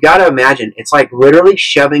gotta imagine, it's like literally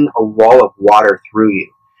shoving a wall of water through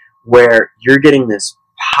you, where you're getting this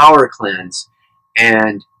power cleanse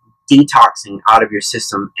and detoxing out of your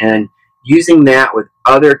system, and using that with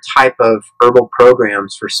other type of herbal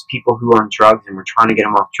programs for people who are on drugs and we're trying to get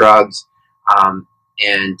them off drugs,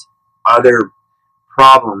 and other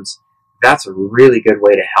problems. That's a really good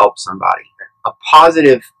way to help somebody. A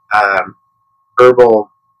positive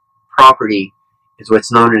herbal property is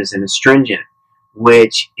what's known as an astringent,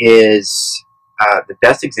 which is the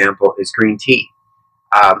best example is green tea.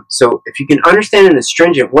 So if you can understand an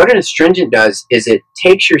astringent, what an astringent does is it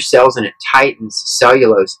takes your cells and it tightens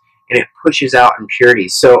cellulose, and it pushes out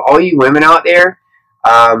impurities. So all you women out there,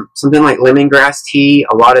 Something like lemongrass tea,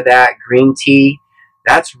 a lot of that, green tea,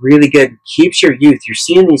 that's really good. Keeps your youth. You're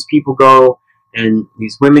seeing these people go, and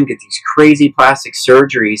these women get these crazy plastic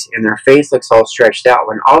surgeries, and their face looks all stretched out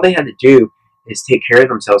when all they had to do is take care of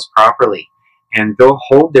themselves properly. And they'll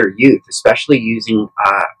hold their youth, especially using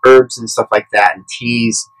herbs and stuff like that, and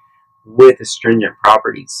teas with astringent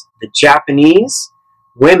properties. The Japanese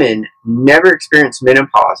women never experienced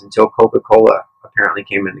menopause until Coca-Cola apparently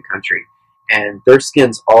came in the country. And their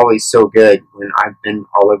skin's always so good when I've been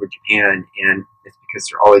all over Japan, and it's because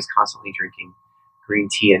they're always constantly drinking green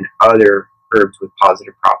tea and other herbs with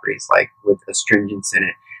positive properties, like with astringents in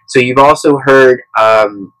it. So you've also heard,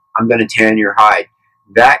 I'm going to tan your hide.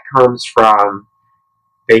 That comes from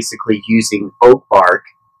basically using oak bark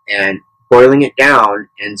and boiling it down.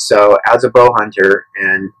 And so as a bow hunter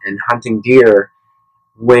and hunting deer,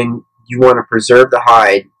 when you want to preserve the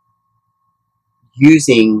hide,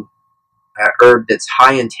 using an herb that's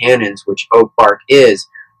high in tannins, which oak bark is,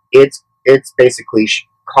 it's basically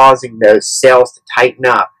causing those cells to tighten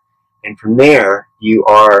up. And from there, you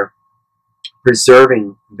are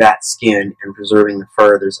preserving that skin and preserving the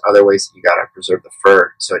fur. There's other ways that you got to preserve the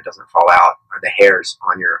fur so it doesn't fall out, or the hairs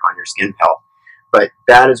on your skin pelt. But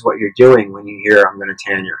that is what you're doing when you hear, I'm going to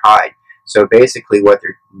tan your hide. So basically what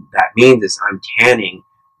that means is I'm tanning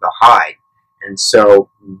the hide. And so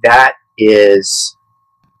that is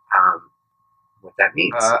what that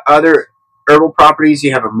means. Other herbal properties,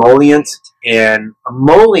 you have emollients, and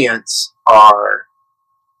emollients are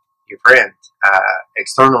your friend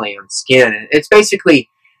externally on skin. And it's basically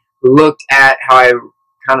looked at how I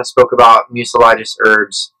kind of spoke about mucilaginous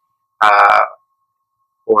herbs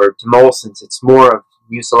or demulcents. It's more of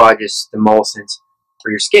mucilaginous demulcents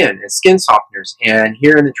for your skin and skin softeners. And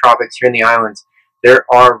here in the tropics, here in the islands, there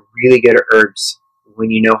are really good herbs when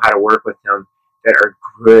you know how to work with them that are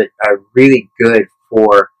good, really good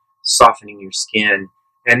for softening your skin.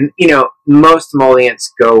 And you know, most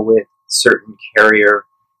emollients go with certain carrier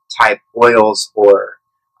type oils, or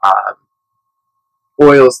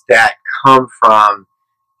oils that come from,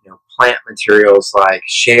 you know, plant materials. Like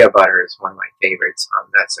shea butter is one of my favorites.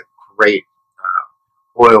 That's a great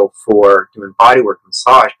oil for doing bodywork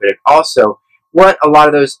massage, but it also, what a lot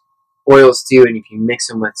of those oils do, and if you mix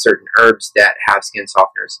them with certain herbs that have skin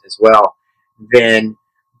softeners as well, then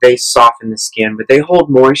they soften the skin, but they hold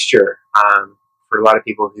moisture. For a lot of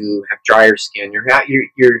people who have drier skin, you're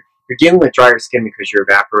dealing with drier skin because you're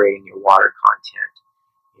evaporating your water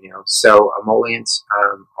content. You know, so emollients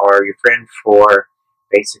are your friend for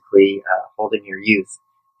basically holding your youth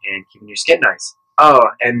and keeping your skin nice. Oh,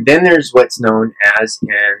 and then there's what's known as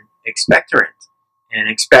an expectorant.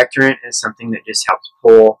 An expectorant is something that just helps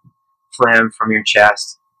pull phlegm from your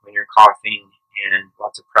chest when you're coughing, and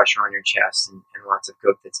lots of pressure on your chest, and lots of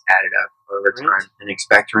goop that's added up over time. An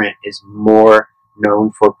expectorant is more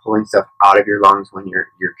known for pulling stuff out of your lungs when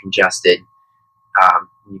you're congested.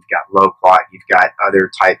 You've got low plot, you've got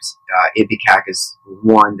other types. Ipecac is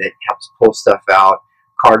one that helps pull stuff out.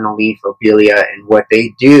 Cardinal leaf, lobelia, and what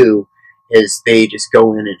they do is they just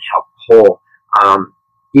go in and help pull.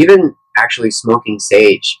 Even actually smoking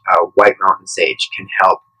sage, white mountain sage, can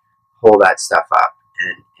help pull that stuff up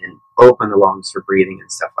and open the lungs for breathing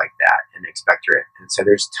and stuff like that, and expectorant. And so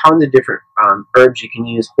there's tons of different herbs you can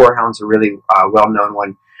use. Horehound's a really well-known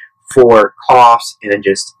one for coughs and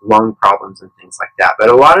just lung problems and things like that. But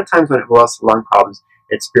a lot of times when it boils to lung problems,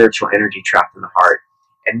 it's spiritual energy trapped in the heart.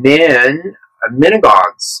 And then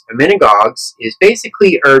amenagogues. Amenagogues is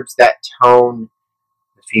basically herbs that tone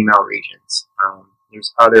the female regions.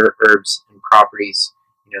 There's other herbs and properties,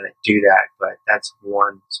 you know, that do that, but that's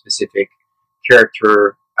one specific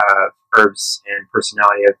character of herbs and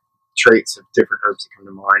personality of traits of different herbs that come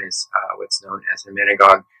to mind is what's known as an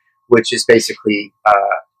amenagogue, which is basically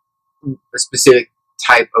a specific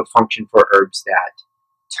type of function for herbs that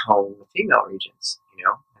tone the female regions. You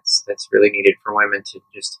know, that's really needed for women to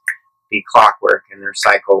just be clockwork in their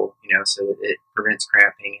cycle, you know, so that it prevents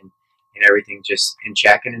cramping and everything just in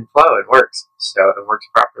check and in flow. It works. So it works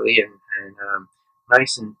properly and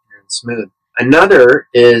nice and smooth. Another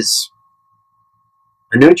is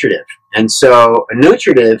a nutritive. And so a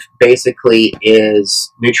nutritive basically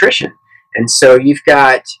is nutrition. And so you've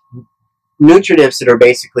got nutritives that are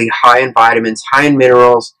basically high in vitamins, high in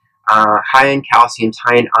minerals, high in calcium,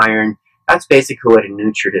 high in iron. That's basically what a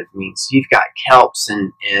nutritive means. So you've got kelps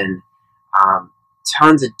and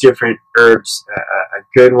tons of different herbs. A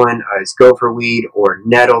good one is gopher weed, or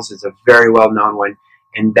nettles is a very well-known one,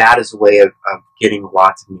 and that is a way of getting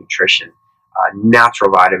lots of nutrition,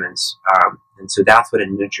 natural vitamins, and so that's what a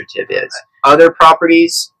nutritive is. Other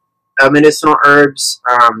properties of medicinal herbs,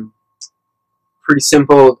 pretty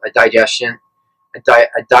simple digestion, a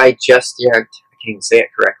digestant, I can't even say it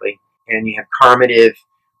correctly, and you have carminative,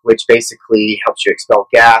 which basically helps you expel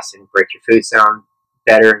gas and break your food down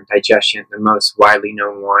better in digestion. The most widely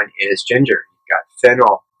known one is ginger. You've got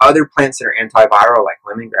fennel. Other plants that are antiviral, like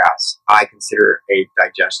lemongrass, I consider a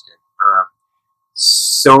digestant.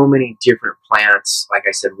 So many different plants, like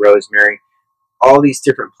I said, rosemary, all these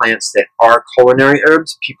different plants that are culinary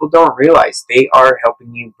herbs, people don't realize they are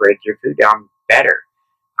helping you break your food down better,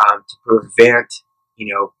 to prevent,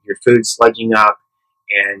 your food sludging up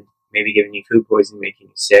and maybe giving you food poisoning, making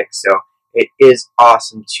you sick. So it is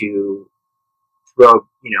awesome to throw,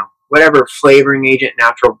 whatever flavoring agent,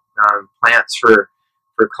 natural plants for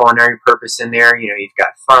culinary purpose in there. You've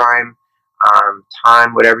got thyme,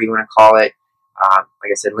 thyme, whatever you want to call it.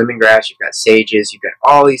 Like I said, lemongrass, you've got sages, you've got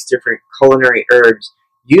all these different culinary herbs.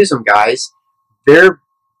 Use them, guys. Their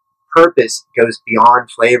purpose goes beyond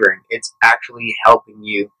flavoring. It's actually helping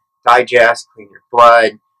you digest, clean your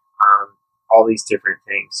blood, all these different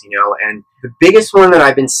things, And the biggest one that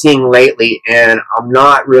I've been seeing lately, and I'm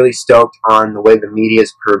not really stoked on the way the media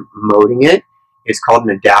is promoting it, is called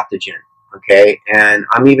an adaptogen. Okay, and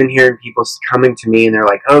I'm even hearing people coming to me and they're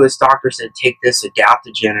like, oh, this doctor said take this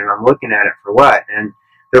adaptogen, and I'm looking at it for what? And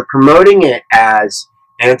they're promoting it as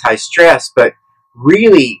anti-stress, but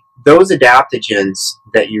really those adaptogens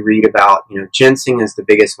that you read about, ginseng is the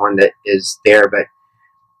biggest one that is there, but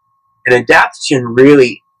an adaptogen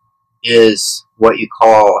really is what you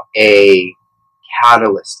call a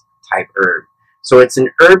catalyst type herb. So it's an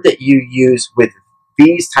herb that you use with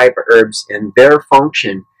these type of herbs, and their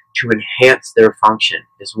function to enhance their function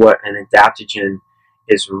is what an adaptogen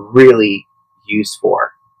is really used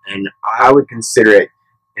for. And I would consider it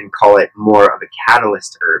and call it more of a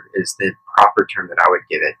catalyst herb is the proper term that I would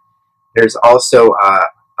give it. There's also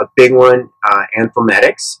a big one,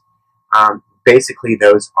 anthelmetics. Basically,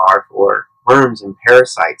 those are for worms and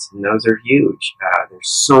parasites, and those are huge. There's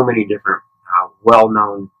so many different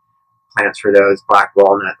well-known plants for those. Black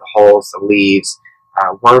walnut, the hulls, the leaves.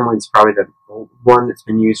 Wormwood's probably the one that's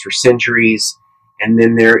been used for centuries. And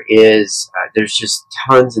then there's just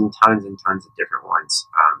tons and tons and tons of different ones.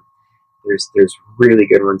 There's really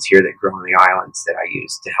good ones here that grow on the islands that I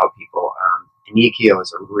use to help people. Inikio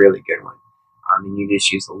is a really good one. And you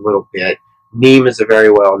just use a little bit. Neem is a very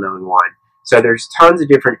well-known one. So there's tons of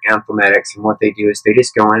different anthelmetics, and what they do is they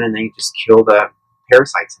just go in and they just kill the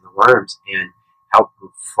parasites and the worms and help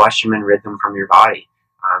flush them and rid them from your body,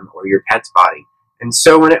 or your pet's body. And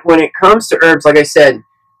so when it comes to herbs, like I said,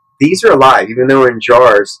 these are alive, even though in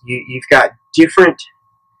jars. You've got different.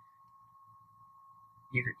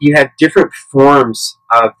 You have different forms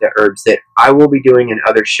of the herbs that I will be doing in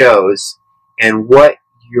other shows, and what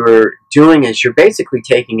you're doing is you're basically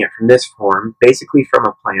taking it from this form, basically from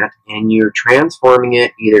a plant, and you're transforming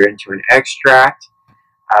it either into an extract,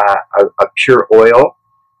 a pure oil.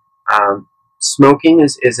 Smoking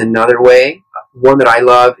is another way. One that I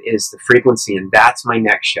love is the frequency, and that's my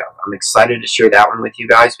next show. I'm excited to share that one with you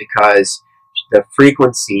guys because the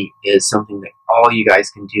frequency is something that all you guys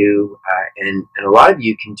can do, and a lot of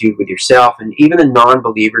you can do with yourself, and even the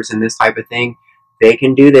non-believers in this type of thing, they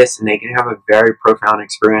can do this and they can have a very profound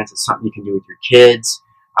experience. It's something you can do with your kids.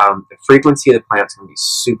 The frequency of the plant's going to be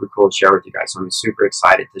super cool to share with you guys, so I'm super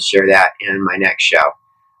excited to share that in my next show,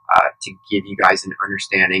 to give you guys an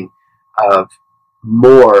understanding of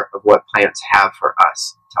more of what plants have for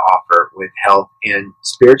us to offer with health, and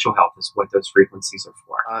spiritual health is what those frequencies are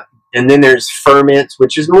for. And then there's ferments,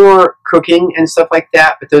 which is more cooking and stuff like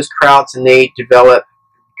that, but those krauts, and they develop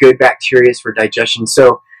good bacteria for digestion.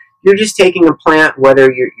 So you're just taking a plant,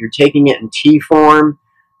 whether you're taking it in tea form,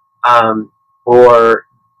 or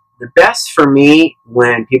the best for me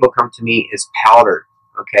when people come to me is powdered.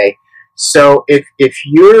 Okay, so if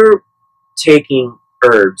you're taking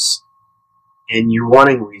herbs and you're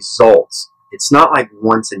wanting results, it's not like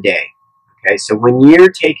once a day. Okay, so when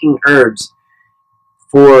you're taking herbs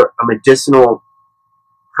for a medicinal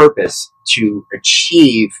purpose to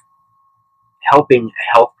achieve helping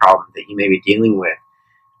a health problem that you may be dealing with,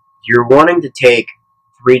 you're wanting to take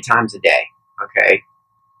 3 times a day. Okay,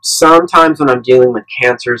 sometimes when I'm dealing with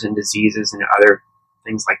cancers and diseases and other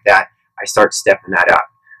things like that, I start stepping that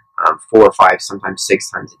up, 4 or 5, sometimes 6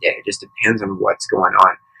 times a day. It just depends on what's going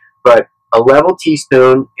on. But a level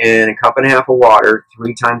teaspoon in a cup and a half of water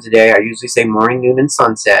 3 times a day. I usually say morning, noon, and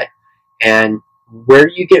sunset. And where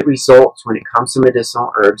you get results when it comes to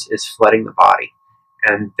medicinal herbs is flooding the body.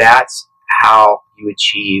 And that's how you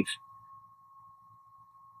achieve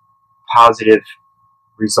positive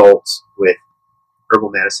results with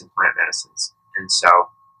herbal medicine, plant medicines. And so,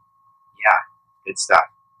 yeah, good stuff.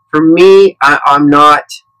 For me, I'm not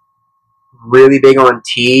really big on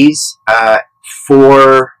teas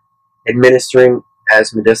for administering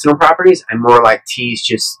as medicinal properties. I'm more like teas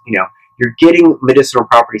just, you're getting medicinal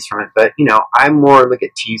properties from it, but, I more look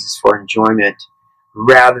at teas as for enjoyment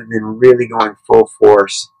rather than really going full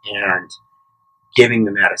force and giving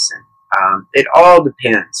the medicine. It all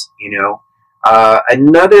depends,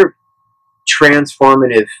 Another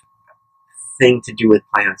transformative thing to do with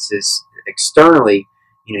plants is externally,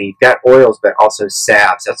 you've got oils, but also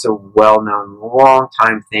salves. That's a well-known,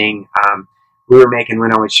 long-time thing. We were making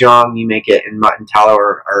when I was young. You make it in mutton tallow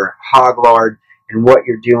or hog lard, and what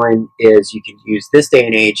you're doing is you can use, this day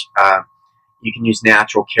and age, you can use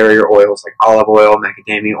natural carrier oils like olive oil,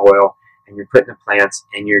 macadamia oil, and you're putting the plants,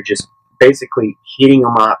 and you're just basically heating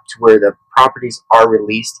them up to where the properties are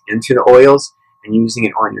released into the oils and using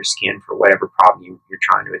it on your skin for whatever problem you're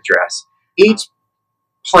trying to address. Each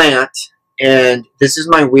plant, and this is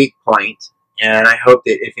my weak point, and I hope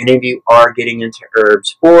that if any of you are getting into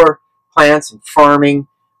herbs or plants and farming,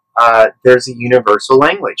 there's a universal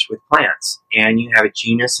language with plants, and you have a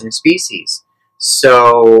genus and a species.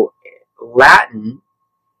 So Latin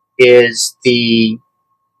is the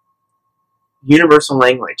universal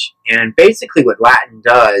language, and basically what Latin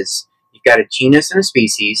does, you've got a genus and a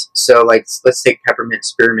species. So like, let's take peppermint,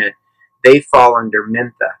 spearmint. They fall under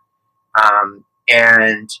mentha.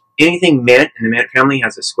 And anything mint in the mint family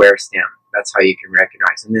has a square stem. That's how you can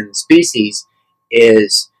recognize. And then the species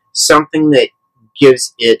is something that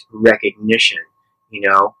gives it recognition,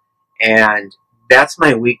 and that's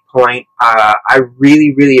my weak point. I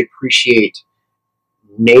really, really appreciate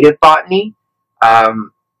native botany.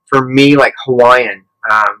 For me, like Hawaiian,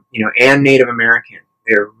 and Native American,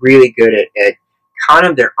 they're really good at kind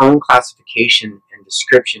of their own classification and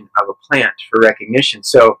description of a plant for recognition.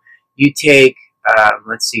 So you take,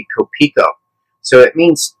 let's see, Copico. So it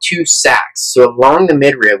means two sacs. So along the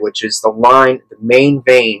midrib, which is the line, the main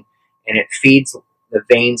vein, and it feeds the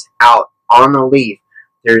veins out on the leaf,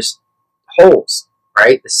 there's holes,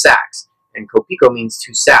 right? The sacs. And Copico means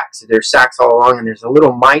two sacs. So there's sacs all along, and there's a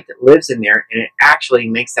little mite that lives in there, and it actually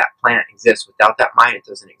makes that plant exist. Without that mite, it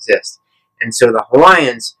doesn't exist. And so the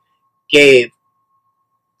Hawaiians gave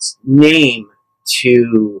name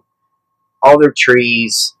to all their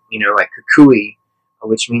trees, like kukui,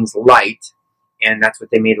 which means light, and that's what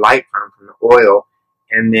they made light from the oil.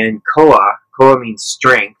 And then koa means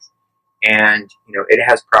strength, and it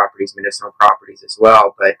has properties, medicinal properties as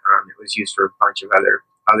well, but it was used for a bunch of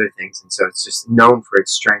other things, and so it's just known for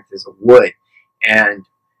its strength as a wood. And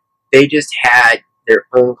they just had their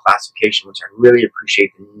own classification, which I really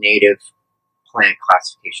appreciate, the native plant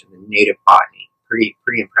classification, the native botany.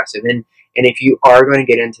 Pretty impressive. And if you are going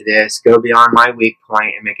to get into this, go beyond my weak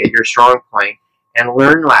point and make it your strong point, and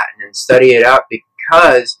learn Latin and study it up,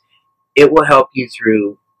 because it will help you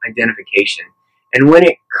through identification. And when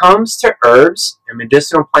it comes to herbs and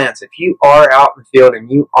medicinal plants, if you are out in the field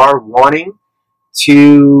and you are wanting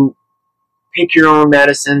to pick your own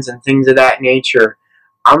medicines and things of that nature,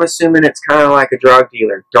 I'm assuming it's kind of like a drug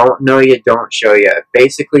dealer. Don't know you, don't show you.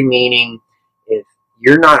 Basically meaning, if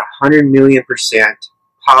you're not 100,000,000%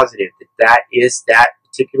 positive that is that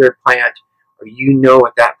particular plant, or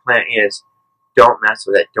what that plant is, don't mess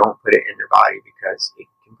with it. Don't put it in your body, because it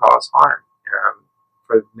can cause harm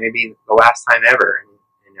for maybe the last time ever. And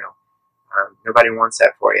nobody wants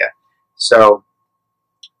that for you. So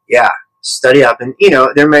yeah, study up. And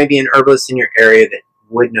there may be an herbalist in your area that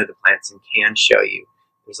would know the plants and can show you.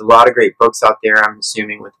 There's a lot of great books out there, I'm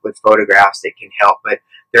assuming, with photographs that can help. But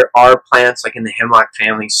there are plants, like in the hemlock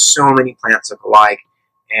family, so many plants look alike.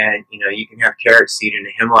 And, you can have carrot seed in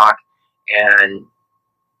a hemlock, and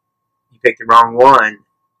you pick the wrong one,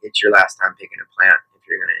 it's your last time picking a plant if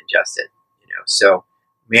you're going to ingest it. So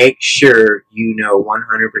make sure you know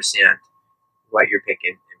 100% what you're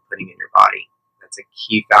picking and putting in your body. That's a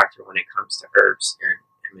key factor when it comes to herbs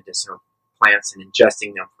and medicinal plants and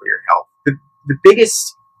ingesting them for your health. The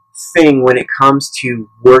biggest thing when it comes to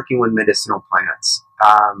working with medicinal plants,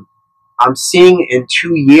 I'm seeing in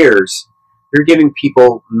 2 years, they're giving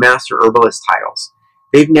people master herbalist titles.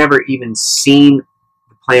 They've never even seen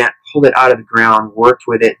the plant, pulled it out of the ground, worked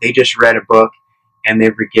with it. They just read a book, and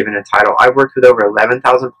they've been given a title. I've worked with over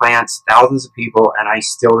 11,000 plants, thousands of people, and I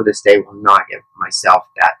still to this day will not give myself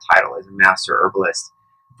that title as a master herbalist.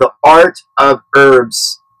 The art of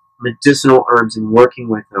herbs, medicinal herbs, and working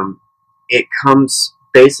with them, it comes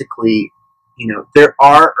basically, there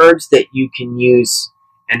are herbs that you can use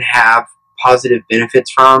and have positive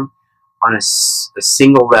benefits from on a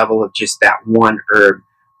single level of just that one herb.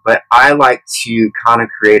 But I like to kind of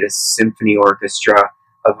create a symphony orchestra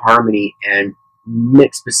of harmony and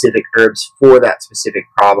mix specific herbs for that specific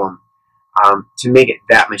problem to make it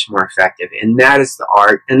that much more effective. And that is the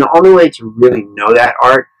art. And the only way to really know that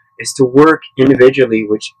art is to work individually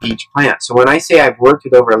with each plant. So when I say I've worked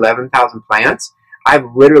with over 11,000 plants, I've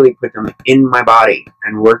literally put them in my body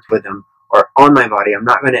and worked with them, or on my body. I'm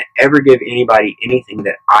not going to ever give anybody anything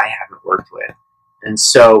that I haven't worked with. And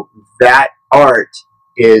so that art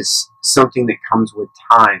is something that comes with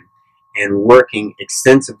time and working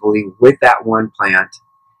extensively with that one plant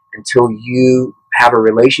until you have a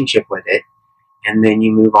relationship with it, and then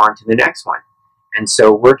you move on to the next one. And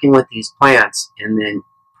so working with these plants and then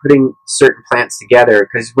putting certain plants together,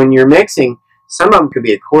 because when you're mixing, some of them could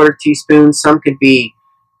be a quarter teaspoon, some could be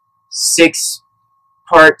 6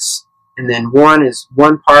 parts, and then one is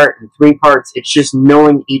 1 part and 3 parts. It's just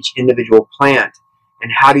knowing each individual plant.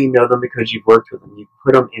 And how do you know them? Because you've worked with them. You've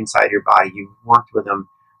put them inside your body. You've worked with them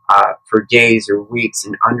for days or weeks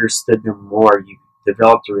and understood them more. You've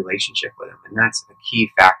developed a relationship with them. And that's a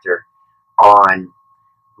key factor on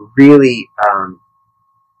really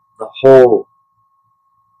the whole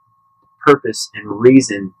purpose and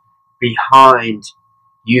reason behind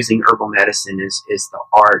using herbal medicine is the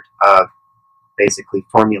art of basically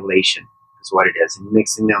formulation is what it is, and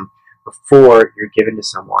mixing them before you're given to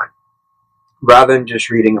someone, rather than just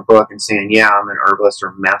reading a book and saying, yeah, I'm an herbalist or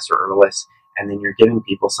a master herbalist, and then you're giving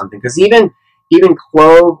people something. Because even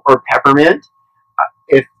clove or peppermint,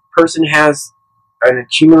 if a person has an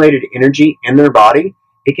accumulated energy in their body,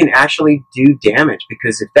 it can actually do damage,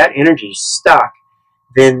 because if that energy is stuck,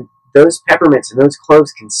 then those peppermints and those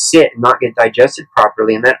cloves can sit and not get digested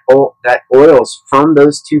properly, and that oils from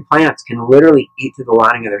those 2 plants can literally eat through the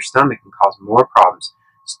lining of their stomach and cause more problems.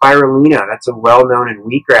 Spirulina, that's a well-known in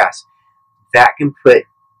wheatgrass, that can put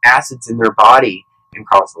acids in their body and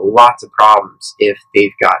cause lots of problems if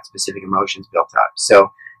they've got specific emotions built up.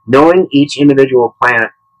 So knowing each individual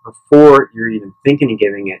plant before you're even thinking of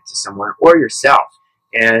giving it to someone or yourself.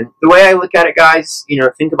 And the way I look at it, guys,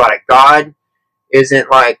 think about it. God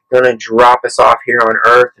isn't like going to drop us off here on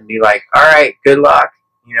earth and be like, all right, good luck.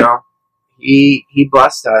 He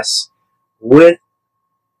blessed us with,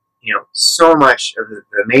 so much of the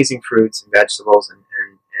amazing fruits and vegetables and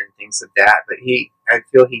things of that. But I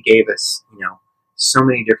feel he gave us, so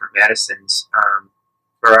many different medicines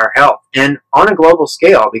for our health, and on a global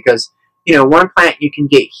scale, because, one plant you can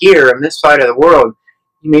get here on this side of the world,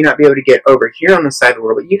 you may not be able to get over here on the side of the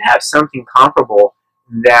world, but you have something comparable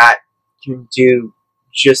that can do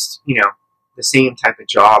just, the same type of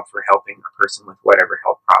job for helping a person with whatever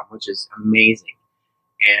health problem, which is amazing.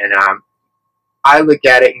 And I look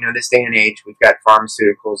at it, this day and age, we've got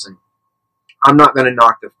pharmaceuticals, and I'm not going to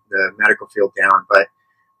knock the medical field down, but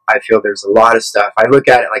I feel there's a lot of stuff. I look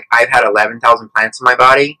at it like I've had 11,000 plants in my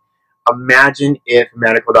body. Imagine if a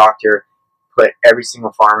medical doctor put every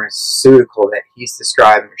single pharmaceutical that he's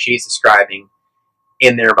describing or she's describing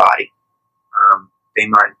in their body. They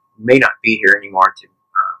may not be here anymore to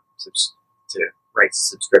write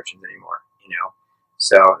subscriptions anymore,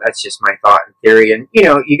 So that's just my thought and theory. And,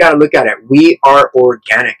 you got to look at it. We are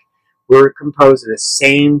organic. We're composed of the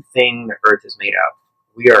same thing the earth is made of.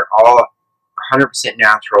 We are all 100%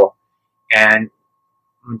 natural, and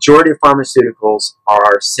majority of pharmaceuticals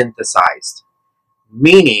are synthesized.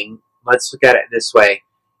 Meaning, let's look at it this way.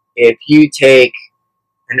 If you take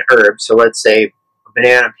an herb, so let's say a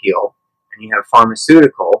banana peel, and you have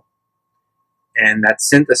pharmaceutical, and that's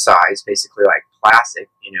synthesized, basically like plastic,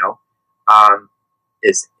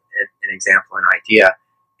 is an example, an idea,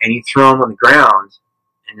 and you throw them on the ground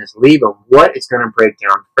and just leave them, what is going to break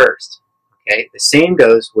down first? Okay, the same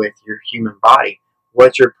goes with your human body.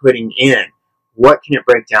 What you're putting in, what can it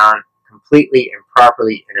break down completely and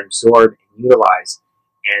properly and absorb and utilize,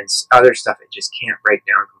 and other stuff it just can't break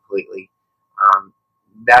down completely.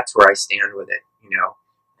 That's where I stand with it,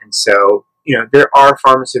 And so, there are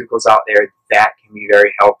pharmaceuticals out there that can be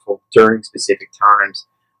very helpful during specific times,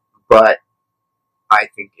 but I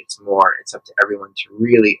think it's up to everyone to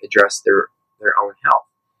really address their own health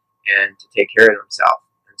and to take care of themselves.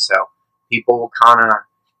 And so people kind of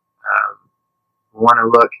want to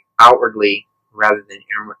look outwardly rather than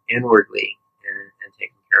inwardly and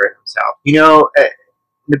taking care of themselves.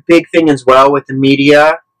 The big thing as well with the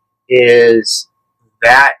media is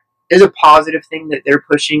that is a positive thing that they're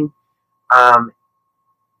pushing,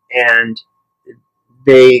 and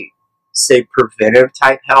they say preventive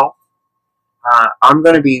type health. I'm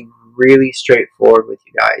going to be really straightforward with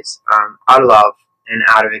you guys, out of love and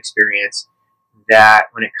out of experience, that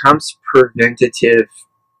when it comes to preventative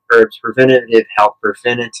herbs, preventative health,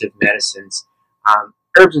 preventative medicines,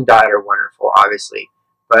 herbs and diet are wonderful, obviously,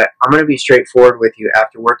 but I'm going to be straightforward with you.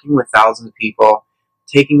 After working with thousands of people,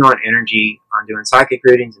 taking on energy, on doing psychic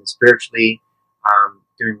readings and spiritually,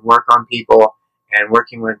 doing work on people, and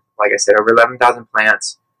working with, like I said, over 11,000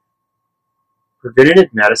 plants,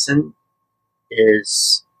 preventative medicine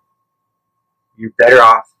is, you're better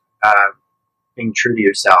off being true to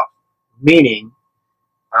yourself. Meaning,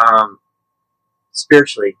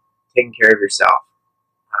 spiritually, taking care of yourself.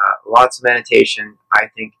 Lots of meditation, I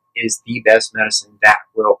think, is the best medicine that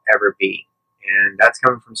will ever be. And that's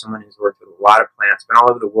coming from someone who's worked with a lot of plants, been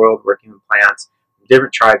all over the world working with plants,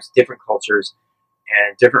 different tribes, different cultures,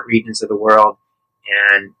 and different regions of the world.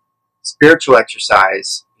 And spiritual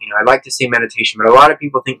exercise, I'd like to say meditation, but a lot of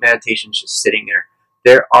people think meditation is just sitting there.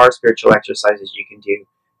 There are spiritual exercises you can do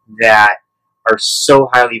that are so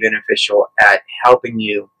highly beneficial at helping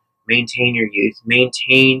you maintain your youth,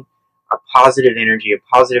 maintain a positive energy, a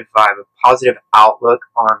positive vibe, a positive outlook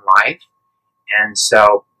on life. And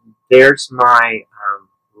so there's my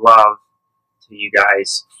love to you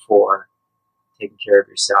guys for taking care of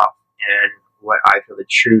yourself, and what I feel the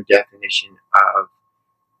true definition of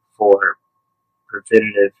for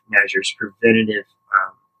preventative measures, preventative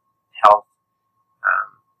health,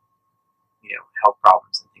 health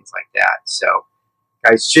problems and things like that. So,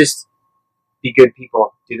 guys, just be good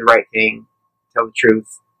people, do the right thing, tell the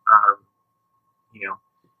truth.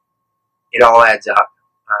 It all adds up.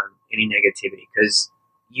 Any negativity, because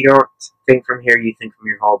you don't think from here, you think from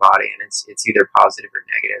your whole body, and it's either positive or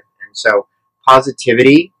negative. And so,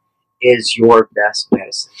 positivity is your best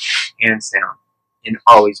medicine, hands down, and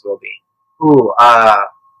always will be. Ooh,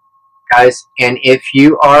 guys, and if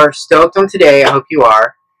you are stoked on today, I hope you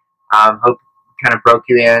are. Hope kind of broke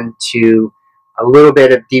you into a little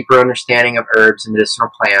bit of deeper understanding of herbs and medicinal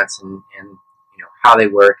plants, and how they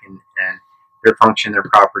work, and their function, their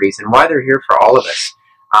properties, and why they're here for all of us.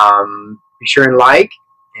 Be sure and like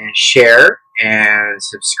and share and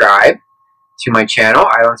subscribe to my channel,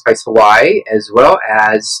 Island Spice Hawaii, as well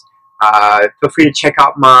as feel free to check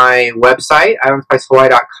out my website,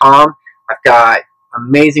 islandspicehawaii.com. I've got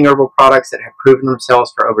amazing herbal products that have proven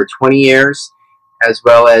themselves for over 20 years, as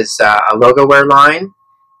well as a logo wear line.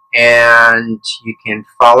 And you can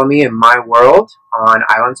follow me in my world on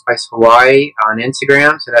Island Spice Hawaii on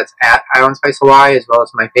Instagram. So that's at Island Spice Hawaii, as well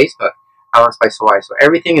as my Facebook, Island Spice Hawaii. So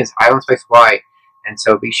everything is Island Spice Hawaii. And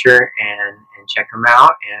so be sure and check them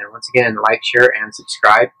out. And once again, like, share, and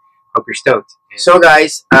subscribe. Hope you're stoked. So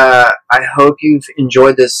guys, I hope you've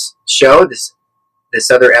enjoyed this show,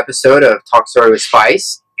 this other episode of Talk Story with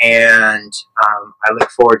Spice. And I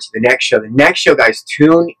look forward to the next show. The next show, guys,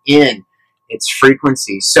 tune in. It's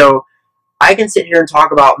frequency. So I can sit here and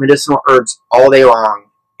talk about medicinal herbs all day long,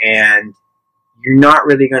 and you're not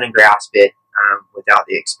really going to grasp it without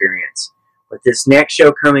the experience. With this next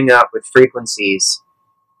show coming up with frequencies,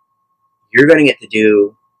 you're going to get to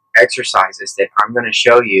do exercises that I'm going to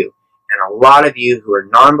show you. And a lot of you who are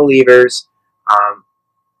non-believers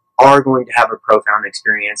are going to have a profound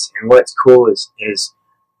experience. And what's cool is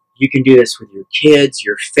you can do this with your kids,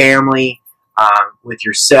 your family, with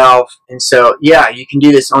yourself. And so, yeah, you can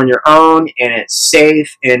do this on your own, and it's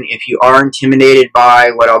safe. And if you are intimidated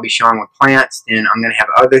by what I'll be showing with plants, then I'm going to have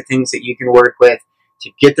other things that you can work with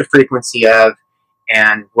to get the frequency of,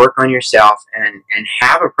 and work on yourself, and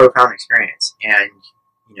have a profound experience. And,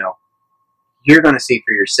 you're going to see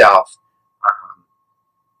for yourself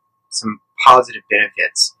some positive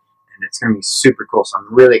benefits, and it's going to be super cool. So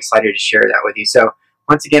I'm really excited to share that with you. So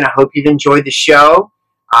once again, I hope you've enjoyed the show.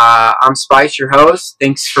 I'm Spice, your host.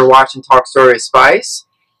 Thanks for watching Talk Story with Spice.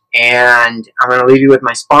 And I'm going to leave you with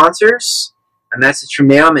my sponsors, a message from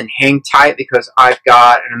them, and hang tight, because I've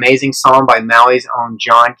got an amazing song by Maui's own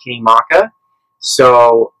John Kinimaka.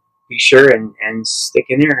 So be sure and stick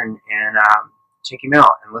in there and check him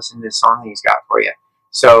out and listen to the song that he's got for you.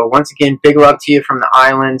 So once again, big love to you from the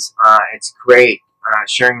islands. It's great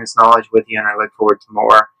sharing this knowledge with you, and I look forward to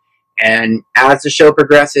more. And as the show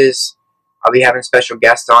progresses, I'll be having special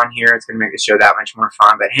guests on here. It's going to make the show that much more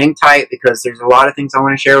fun. But hang tight, because there's a lot of things I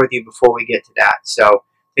want to share with you before we get to that. So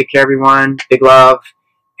take care, everyone. Big love.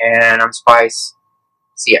 And I'm Spice.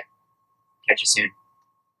 See ya. Catch you soon.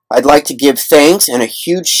 I'd like to give thanks and a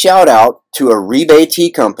huge shout out to Herbal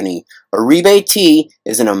Tea Company. Herbal Tea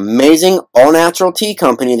is an amazing all-natural tea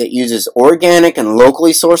company that uses organic and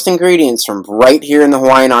locally sourced ingredients from right here in the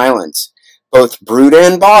Hawaiian Islands. Both brewed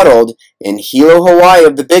and bottled in Hilo, Hawaii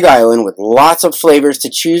of the Big Island, with lots of flavors to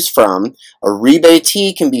choose from, Herbal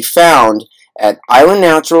Tea can be found at Island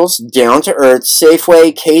Naturals, Down to Earth,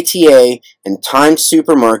 Safeway, KTA, and Times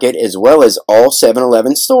Supermarket, as well as all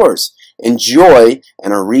 7-Eleven stores. Enjoy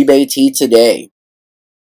an Herbal Tea today.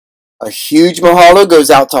 A huge mahalo goes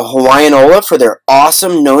out to Hawaiian-Ola for their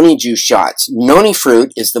awesome noni juice shots. Noni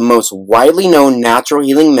fruit is the most widely known natural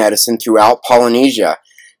healing medicine throughout Polynesia.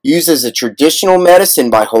 Used as a traditional medicine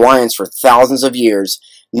by Hawaiians for thousands of years,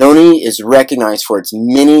 noni is recognized for its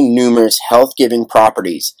many numerous health-giving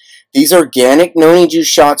properties. These organic noni juice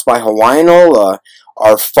shots by Hawaiian-Ola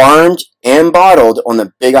are farmed and bottled on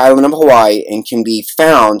the Big Island of Hawaii and can be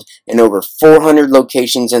found in over 400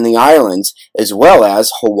 locations in the islands, as well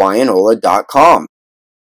as hawaiianola.com.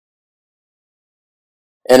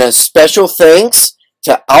 And a special thanks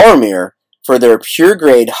to Our for their pure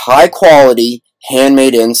grade, high quality,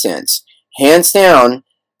 handmade incense. Hands down,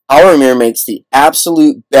 Our makes the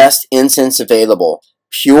absolute best incense available.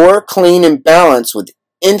 Pure, clean, and balanced with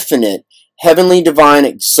infinite, heavenly, divine,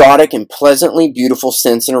 exotic, and pleasantly beautiful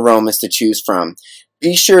scents and aromas to choose from.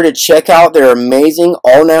 Be sure to check out their amazing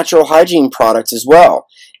all-natural hygiene products as well.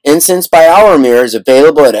 Incense by Our is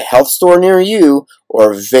available at a health store near you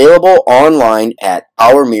or available online at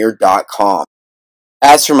ourmere.com.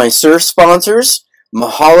 As for my surf sponsors,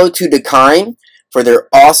 mahalo to Dakine for their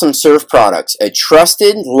awesome surf products, a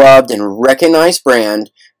trusted, loved, and recognized brand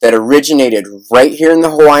that originated right here in the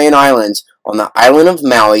Hawaiian Islands on the island of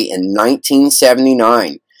Maui in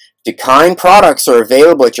 1979. Dakine products are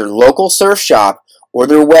available at your local surf shop or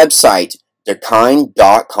their website,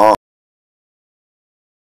 dakine.com.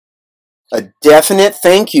 A definite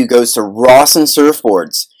thank you goes to Rawson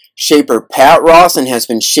Surfboards. Shaper Pat Rawson has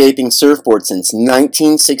been shaping surfboards since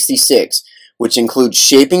 1966, which includes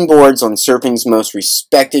shaping boards on surfing's most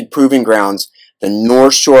respected proving grounds, the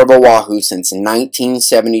North Shore of Oahu, since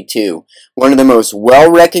 1972. One of the most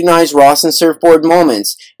well-recognized Rawson surfboard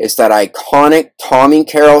moments is that iconic Tommy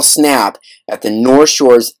Carroll snap at the North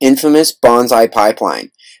Shore's infamous Bonsai Pipeline.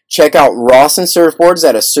 Check out Rawson Surfboards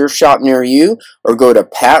at a surf shop near you or go to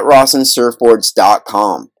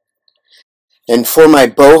patrawsonsurfboards.com. And for my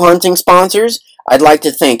bow hunting sponsors, I'd like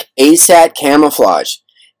to thank ASAT Camouflage.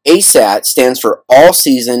 ASAT stands for All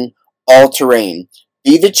Season, All Terrain.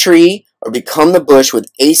 Be the tree or become the bush with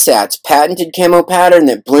ASAT's patented camo pattern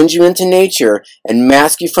that blends you into nature and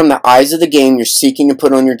masks you from the eyes of the game you're seeking to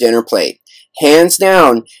put on your dinner plate. Hands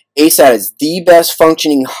down, ASAT is the best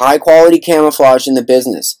functioning high-quality camouflage in the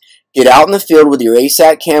business. Get out in the field with your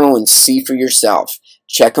ASAT camo and see for yourself.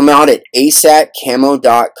 Check them out at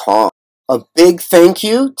asatcamo.com. A big thank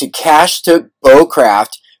you to Cashtook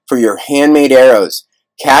Bowcraft for your handmade arrows.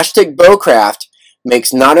 Cashtook Bowcraft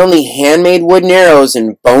makes not only handmade wooden arrows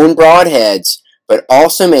and bone broadheads, but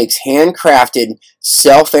also makes handcrafted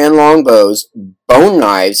self-and longbows, bone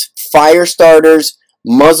knives, fire starters,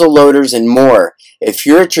 muzzle loaders, and more. If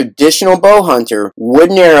you're a traditional bow hunter,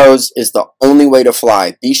 wooden arrows is the only way to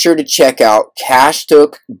fly. Be sure to check out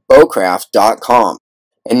cashtookbowcraft.com.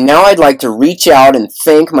 And now I'd like to reach out and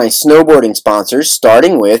thank my snowboarding sponsors,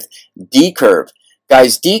 starting with D-Curve.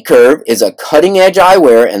 Guys, D-Curve is a cutting-edge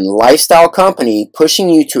eyewear and lifestyle company pushing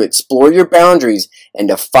you to explore your boundaries and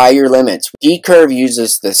defy your limits. D-Curve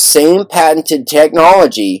uses the same patented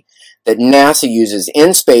technology that NASA uses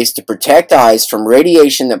in space to protect eyes from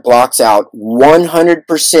radiation that blocks out 100%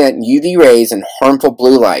 UV rays and harmful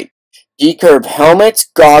blue light. D-Curve helmets,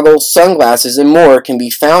 goggles, sunglasses, and more can be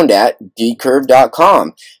found at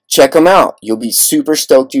dcurve.com. Check them out. You'll be super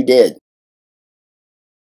stoked you did.